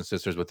brothers and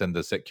sisters within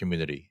the Sikh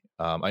community?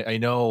 I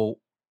know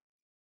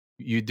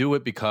you do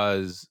it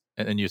because,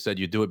 and you said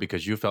you do it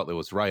because you felt it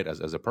was right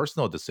as a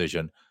personal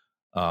decision.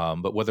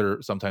 But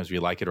whether sometimes we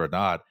like it or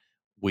not,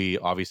 we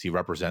obviously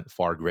represent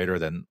far greater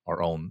than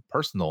our own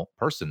personal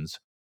persons.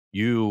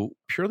 You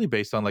purely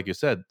based on, like you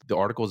said, the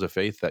articles of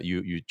faith that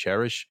you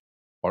cherish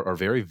are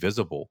very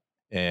visible,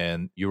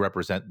 and you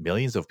represent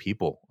millions of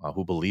people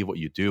who believe what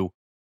you do,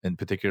 and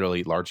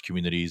particularly large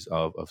communities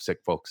of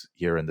Sikh folks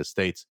here in the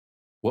States.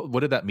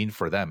 What did that mean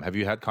for them? Have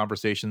you had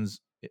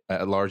conversations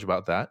at large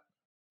about that?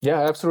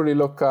 Yeah, absolutely.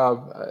 Look,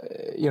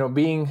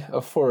 being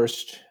a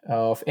first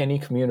of any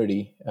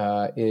community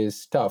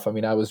is tough. I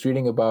mean, I was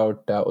reading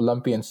about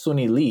Olympian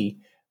Suni Lee,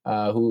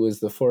 who is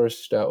the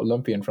first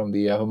Olympian from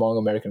the Hmong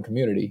American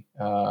community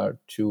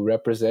to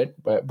represent,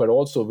 but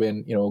also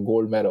win,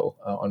 gold medal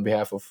on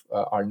behalf of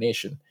our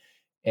nation.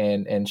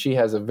 and she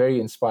has a very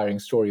inspiring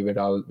story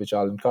which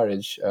I'll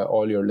encourage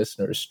all your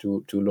listeners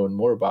to learn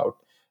more about.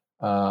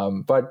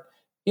 But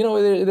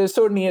there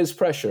certainly is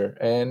pressure,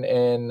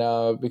 and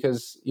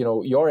because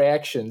your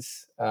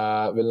actions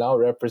will now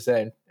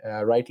represent,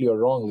 rightly or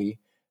wrongly,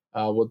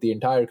 what the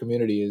entire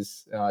community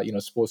is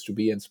supposed to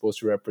be and supposed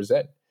to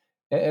represent.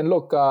 And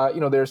look,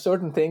 there are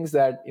certain things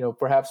that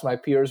perhaps my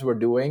peers were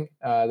doing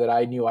that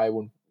I knew I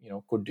would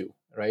could do,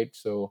 right?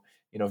 So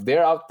if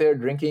they're out there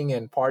drinking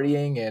and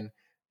partying, and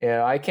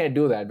I can't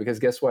do that, because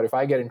guess what? If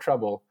I get in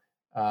trouble,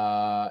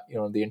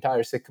 the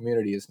entire Sikh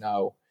community is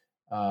now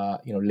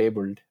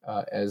labeled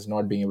as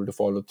not being able to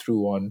follow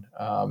through on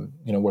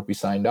what we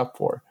signed up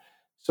for.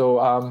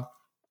 So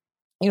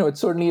it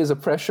certainly is a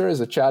pressure,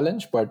 is a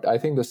challenge, but I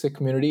think the Sikh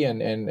community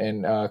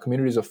and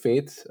communities of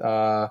faith,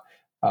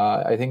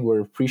 I think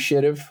we're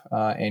appreciative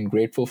and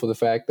grateful for the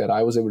fact that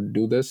I was able to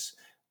do this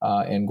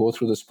and go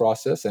through this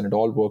process, and it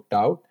all worked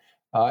out.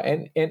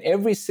 And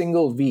every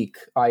single week,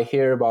 I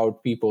hear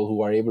about people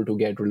who are able to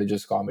get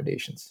religious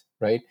accommodations,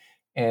 right?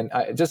 And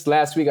just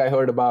last week, I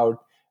heard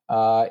about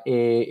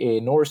a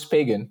Norse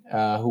pagan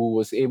who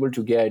was able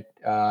to get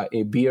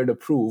a beard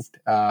approved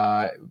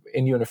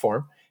in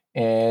uniform.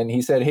 And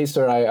he said, "Hey,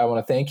 sir, I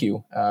want to thank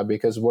you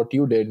because what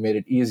you did made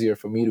it easier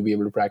for me to be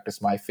able to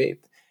practice my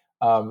faith."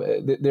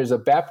 There's a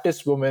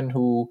Baptist woman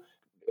who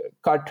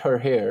cut her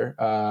hair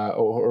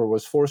or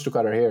was forced to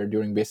cut her hair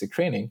during basic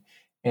training.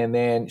 And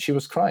then she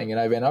was crying. And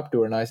I went up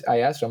to her and I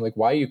asked her, I'm like,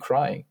 "Why are you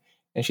crying?"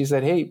 And she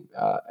said, "Hey,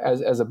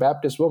 as a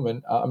Baptist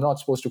woman, I'm not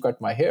supposed to cut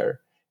my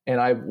hair."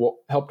 And I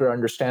helped her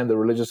understand the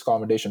religious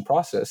accommodation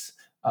process.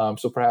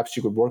 So perhaps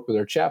she could work with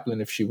her chaplain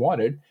if she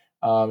wanted,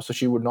 so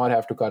she would not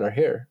have to cut her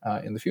hair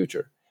in the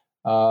future.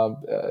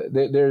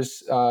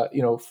 There's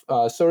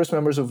service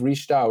members who've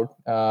reached out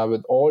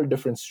with all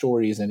different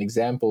stories and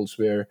examples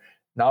where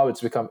now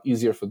it's become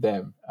easier for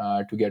them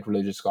to get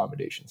religious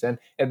accommodations. And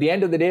at the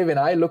end of the day, when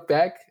I look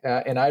back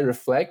and I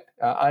reflect,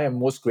 I am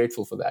most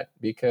grateful for that,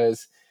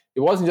 because it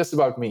wasn't just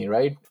about me,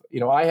 right?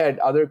 I had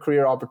other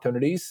career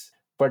opportunities,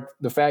 but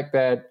the fact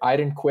that I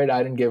didn't quit,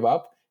 I didn't give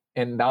up,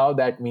 and now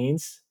that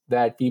means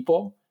that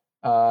people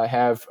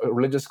have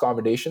religious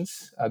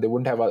accommodations they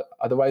wouldn't have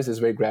otherwise, is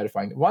very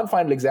gratifying. One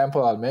final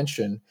example I'll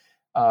mention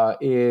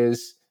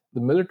is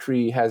the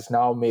military has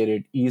now made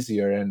it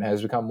easier and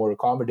has become more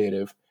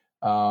accommodative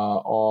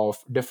of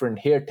different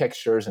hair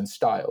textures and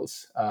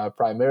styles,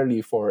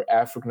 primarily for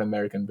African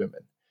American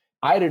women.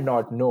 I did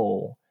not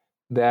know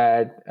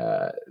that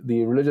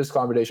the religious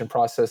accommodation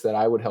process that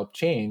I would help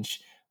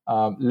change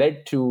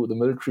led to the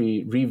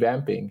military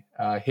revamping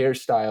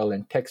hairstyle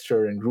and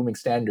texture and grooming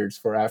standards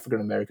for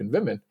African American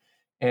women.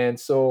 And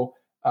so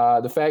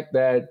the fact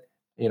that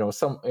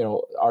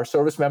our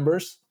service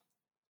members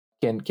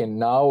can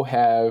now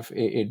have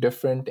a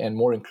different and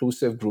more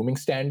inclusive grooming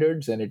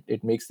standards, and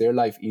it makes their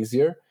life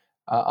easier.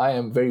 I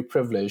am very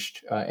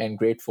privileged and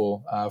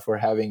grateful for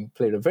having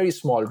played a very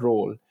small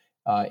role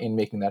in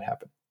making that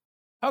happen.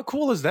 How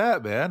cool is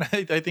that, man?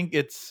 I think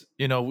it's,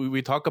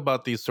 we talk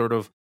about these sort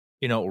of,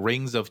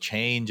 rings of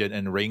change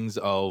and rings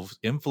of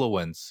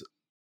influence.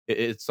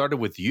 It started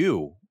with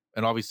you.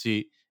 And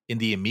obviously, in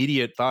the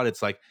immediate thought,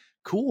 it's like,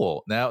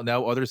 cool. Now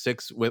other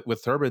Sikhs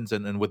with turbans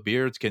and with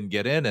beards can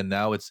get in. And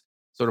now it's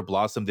sort of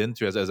blossomed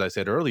into, as I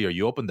said earlier,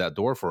 you opened that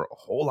door for a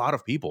whole lot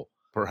of people,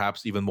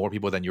 perhaps even more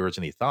people than you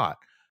originally thought.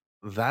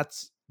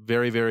 That's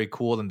very, very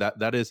cool. And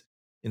that is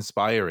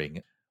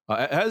inspiring.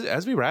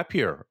 As we wrap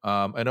here,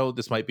 I know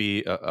this might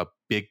be a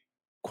big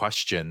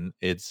question.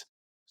 It's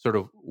sort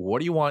of, what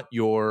do you want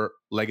your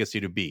legacy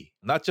to be?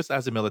 Not just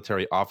as a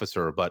military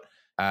officer, but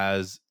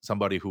as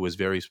somebody who is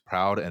very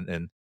proud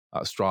and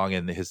strong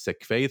in his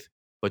Sikh faith,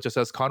 but just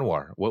as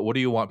Kanwar. What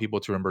do you want people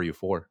to remember you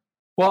for?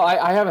 Well,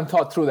 I haven't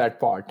thought through that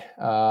part.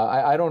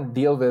 I don't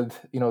deal with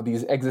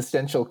these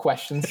existential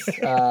questions,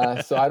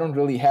 so I don't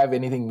really have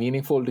anything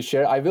meaningful to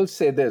share. I will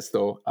say this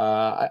though: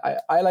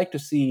 I like to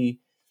see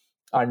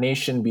our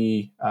nation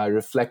be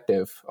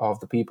reflective of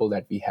the people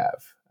that we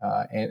have,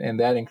 and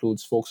that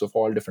includes folks of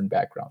all different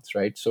backgrounds,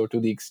 right? So to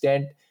the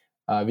extent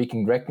we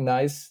can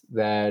recognize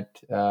that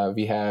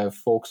we have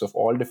folks of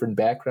all different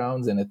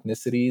backgrounds and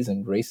ethnicities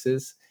and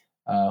races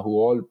who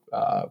all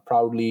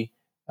proudly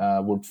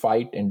would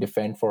fight and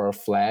defend for our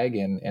flag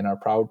and are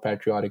proud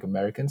patriotic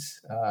Americans.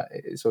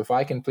 So if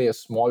I can play a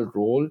small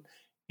role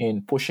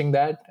in pushing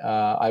that,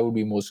 I would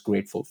be most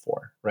grateful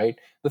for, right?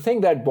 The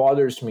thing that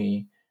bothers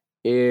me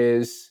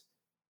is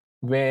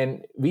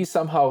when we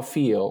somehow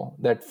feel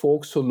that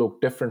folks who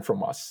look different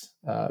from us,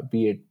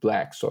 be it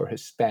Blacks or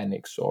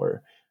Hispanics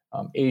or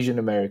Asian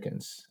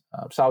Americans,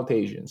 South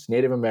Asians,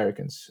 Native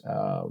Americans,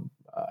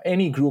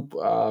 any group,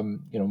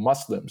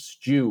 Muslims,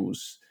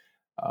 Jews,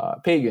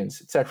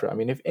 pagans, etc. I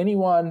mean, if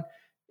anyone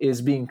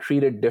is being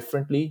treated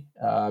differently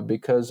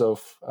because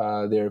of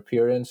their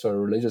appearance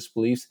or religious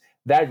beliefs,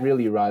 that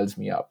really riles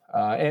me up.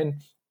 And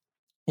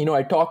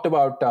I talked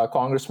about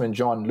Congressman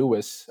John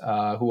Lewis,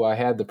 who I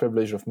had the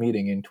privilege of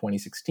meeting in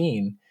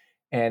 2016.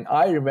 And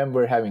I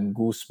remember having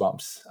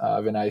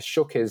goosebumps when I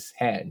shook his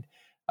hand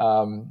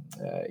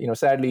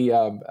Sadly,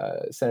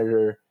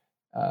 Senator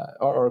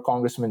or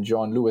Congressman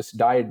John Lewis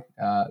died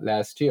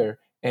last year.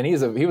 And he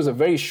was a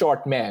very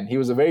short man. He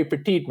was a very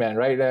petite man,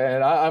 right?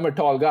 And I'm a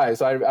tall guy.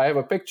 So I have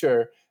a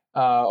picture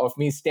of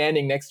me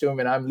standing next to him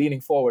and I'm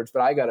leaning forwards.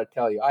 But I got to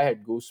tell you, I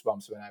had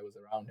goosebumps when I was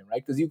around him,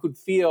 right? Because you could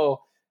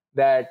feel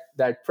that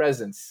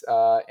presence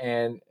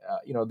and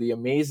the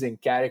amazing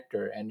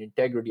character and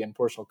integrity and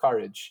personal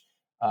courage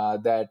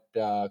that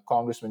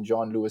Congressman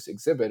John Lewis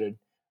exhibited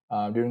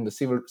during the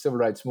civil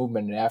rights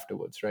movement and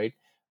afterwards, right?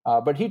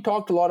 But he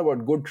talked a lot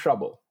about good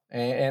trouble,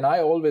 and I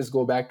always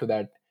go back to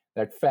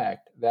that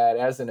fact that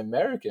as an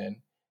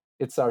American,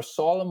 it's our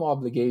solemn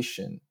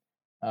obligation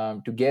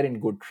to get in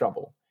good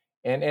trouble.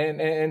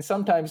 And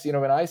sometimes,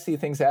 when I see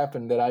things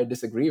happen that I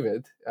disagree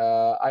with,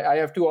 I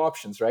have two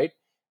options, right?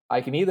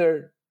 I can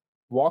either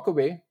walk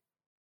away,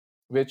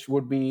 which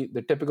would be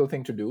the typical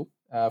thing to do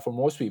for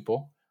most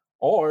people,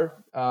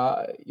 or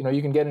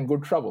you can get in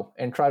good trouble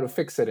and try to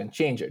fix it and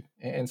change it.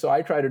 And so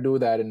I try to do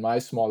that in my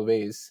small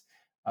ways,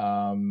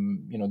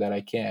 that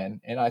I can.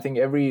 And I think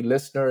every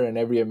listener and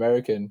every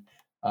American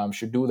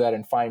should do that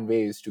and find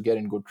ways to get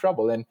in good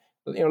trouble. And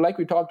like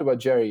we talked about,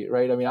 Jerry,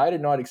 right? I mean, I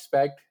did not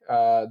expect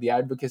the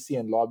advocacy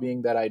and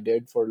lobbying that I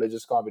did for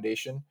religious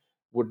accommodation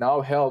would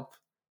now help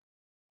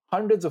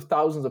hundreds of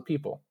thousands of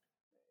people.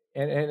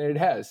 And it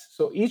has.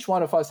 So each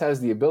one of us has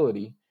the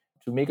ability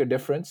to make a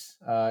difference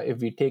if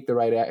we take the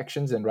right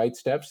actions and right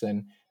steps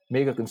and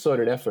make a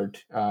concerted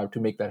effort to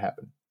make that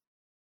happen.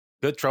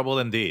 Good trouble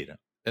indeed.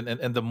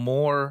 And the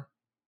more,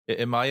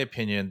 in my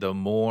opinion, the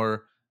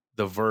more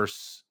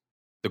diverse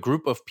the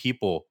group of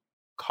people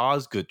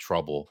cause good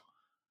trouble,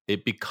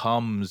 it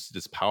becomes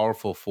this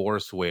powerful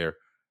force where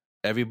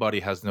everybody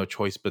has no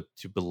choice but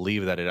to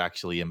believe that it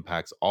actually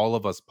impacts all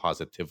of us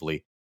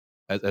positively.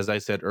 As I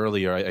said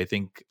earlier, I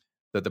think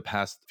that the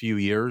past few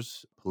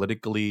years,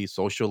 politically,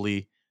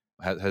 socially,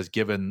 has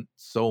given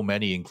so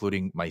many,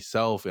 including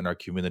myself in our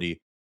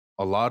community,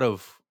 a lot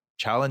of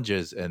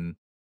challenges and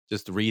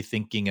just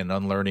rethinking and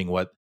unlearning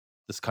what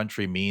this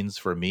country means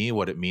for me,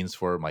 what it means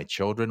for my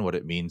children, what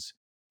it means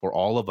for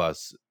all of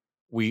us.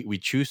 We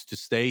choose to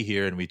stay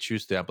here and we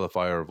choose to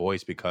amplify our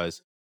voice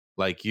because,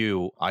 like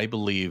you, I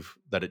believe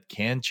that it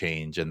can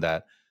change and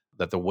that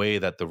the way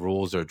that the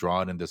rules are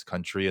drawn in this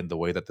country and the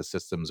way that the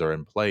systems are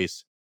in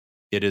place,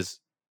 it is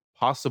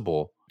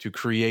possible to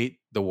create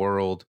the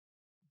world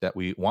that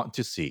we want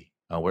to see,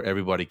 where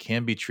everybody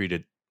can be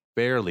treated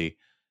fairly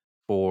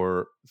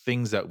for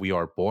things that we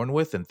are born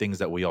with and things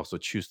that we also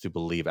choose to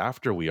believe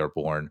after we are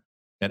born.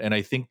 And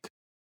I think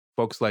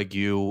folks like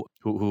you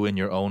who in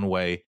your own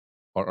way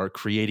are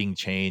creating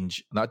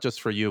change, not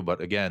just for you,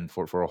 but again,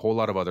 for a whole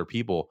lot of other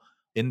people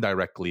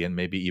indirectly and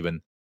maybe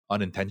even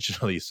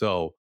unintentionally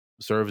so,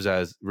 serves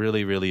as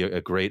really, really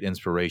a great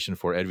inspiration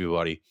for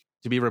everybody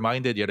to be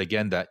reminded yet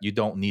again that you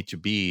don't need to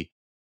be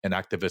an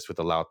activist with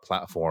a loud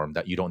platform,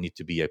 that you don't need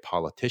to be a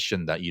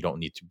politician, that you don't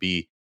need to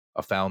be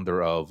a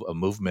founder of a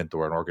movement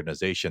or an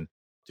organization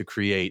to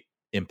create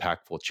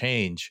impactful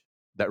change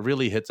that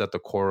really hits at the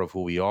core of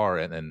who we are.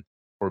 And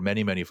for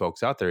many, many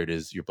folks out there, it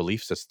is your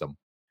belief system.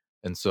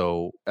 And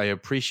so I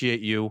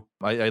appreciate you.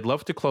 I'd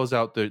love to close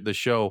out the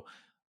show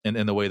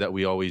in the way that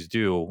we always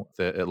do,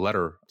 a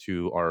letter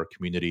to our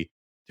community,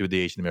 to the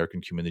Asian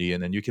American community.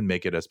 And then you can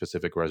make it as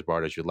specific or as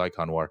broad as you'd like,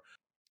 Anwar.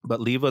 But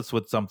leave us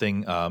with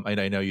something.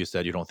 I know you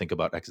said you don't think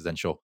about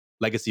existential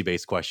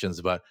legacy-based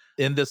questions, but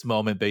in this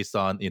moment, based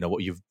on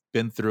what you've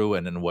been through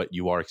and what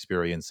you are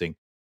experiencing,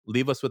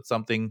 leave us with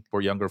something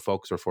for younger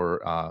folks or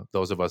for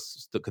those of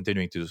us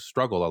continuing to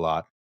struggle a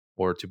lot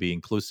or to be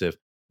inclusive.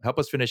 Help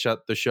us finish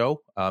out the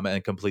show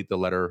and complete the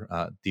letter,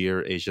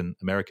 Dear Asian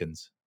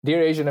Americans.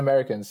 Dear Asian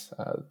Americans,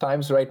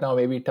 times right now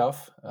may be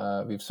tough.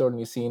 We've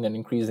certainly seen an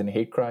increase in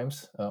hate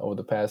crimes over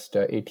the past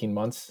 18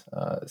 months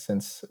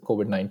since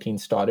COVID-19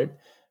 started.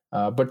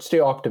 But stay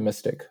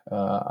optimistic.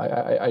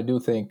 I do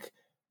think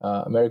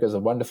America is a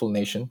wonderful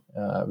nation.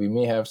 We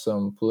may have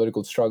some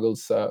political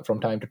struggles from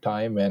time to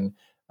time, and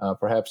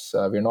perhaps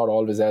we're not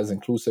always as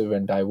inclusive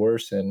and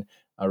diverse and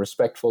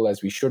respectful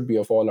as we should be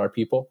of all our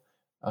people.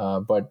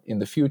 But in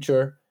the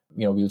future,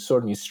 we'll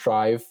certainly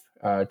strive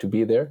to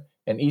be there.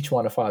 And each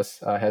one of us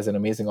has an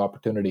amazing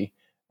opportunity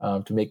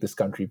to make this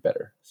country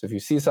better. So if you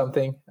see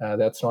something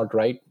that's not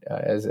right,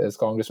 as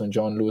Congressman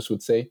John Lewis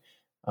would say,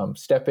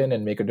 step in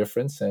and make a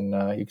difference, and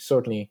you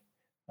certainly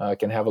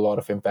can have a lot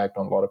of impact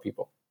on a lot of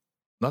people.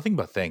 Nothing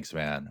but thanks,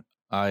 man.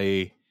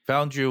 I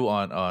found you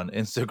on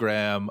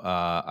Instagram.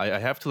 I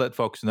have to let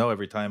folks know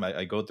every time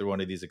I go through one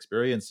of these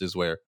experiences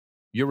where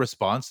your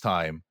response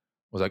time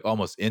was like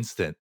almost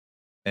instant.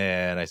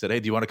 And I said, hey,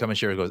 do you want to come and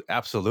share? He goes,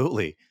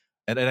 absolutely.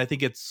 And I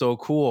think it's so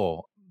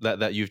cool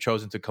that you've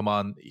chosen to come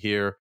on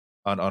here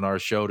on our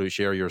show to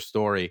share your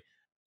story,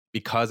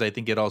 because I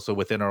think it also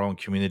within our own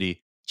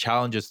community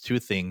challenges two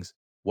things: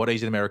 what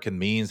Asian American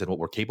means and what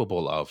we're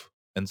capable of.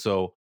 And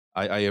so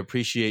I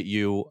appreciate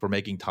you for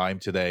making time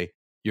today.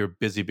 You're a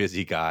busy,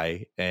 busy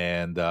guy.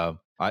 And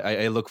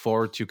I look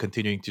forward to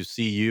continuing to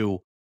see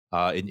you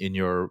in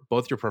your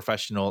both your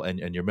professional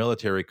and your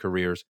military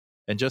careers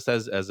and just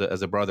as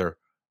a brother,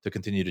 to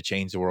continue to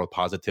change the world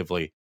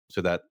positively,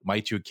 so that my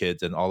two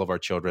kids and all of our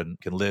children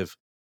can live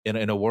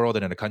in a world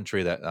and in a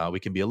country that we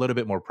can be a little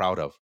bit more proud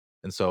of.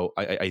 And so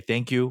I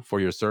thank you for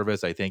your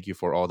service. I thank you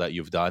for all that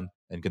you've done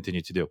and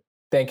continue to do.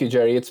 Thank you,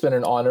 Jerry. It's been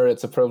an honor.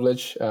 It's a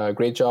privilege.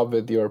 Great job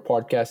with your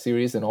podcast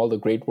series and all the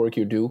great work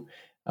you do.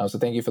 So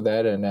thank you for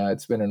that. And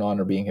it's been an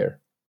honor being here.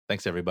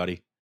 Thanks,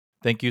 everybody.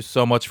 Thank you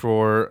so much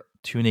for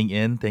tuning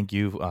in. Thank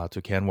you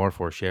to Kanwar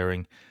for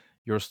sharing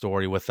your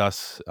story with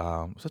us.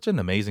 Such an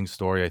amazing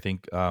story. I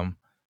think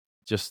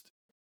just,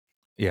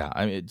 yeah,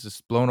 I mean,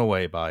 just blown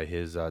away by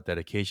his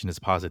dedication, his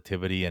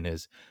positivity, and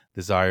his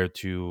desire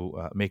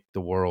to make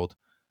the world,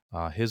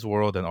 his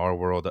world and our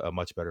world, a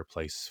much better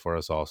place for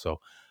us all. So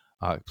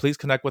please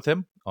connect with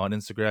him on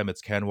Instagram.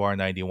 It's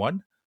Kanwar91.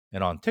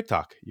 And on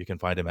TikTok, you can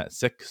find him at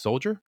Sikh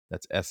Soldier.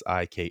 That's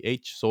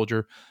SIKH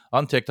Soldier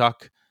on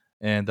TikTok.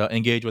 And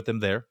engage with him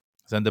there.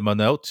 Send him a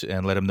note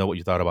and let him know what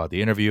you thought about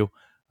the interview.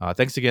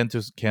 Thanks again to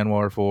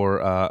Kanwar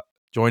for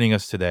joining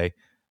us today.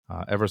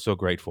 Ever so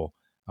grateful.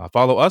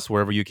 Follow us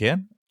wherever you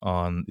can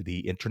on the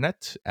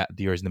internet at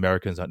Dear Asian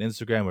Americans on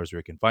Instagram, wherever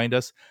you can find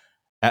us.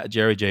 At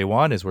Jerry J.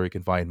 Wan is where you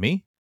can find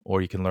me,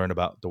 or you can learn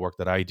about the work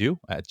that I do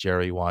at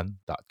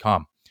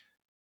jerrywan.com.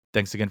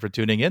 Thanks again for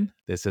tuning in.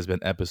 This has been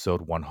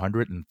episode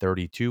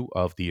 132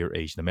 of Dear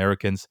Asian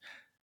Americans.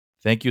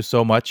 Thank you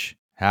so much.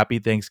 Happy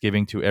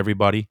Thanksgiving to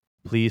everybody.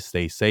 Please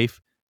stay safe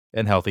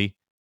and healthy,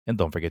 and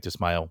don't forget to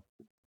smile.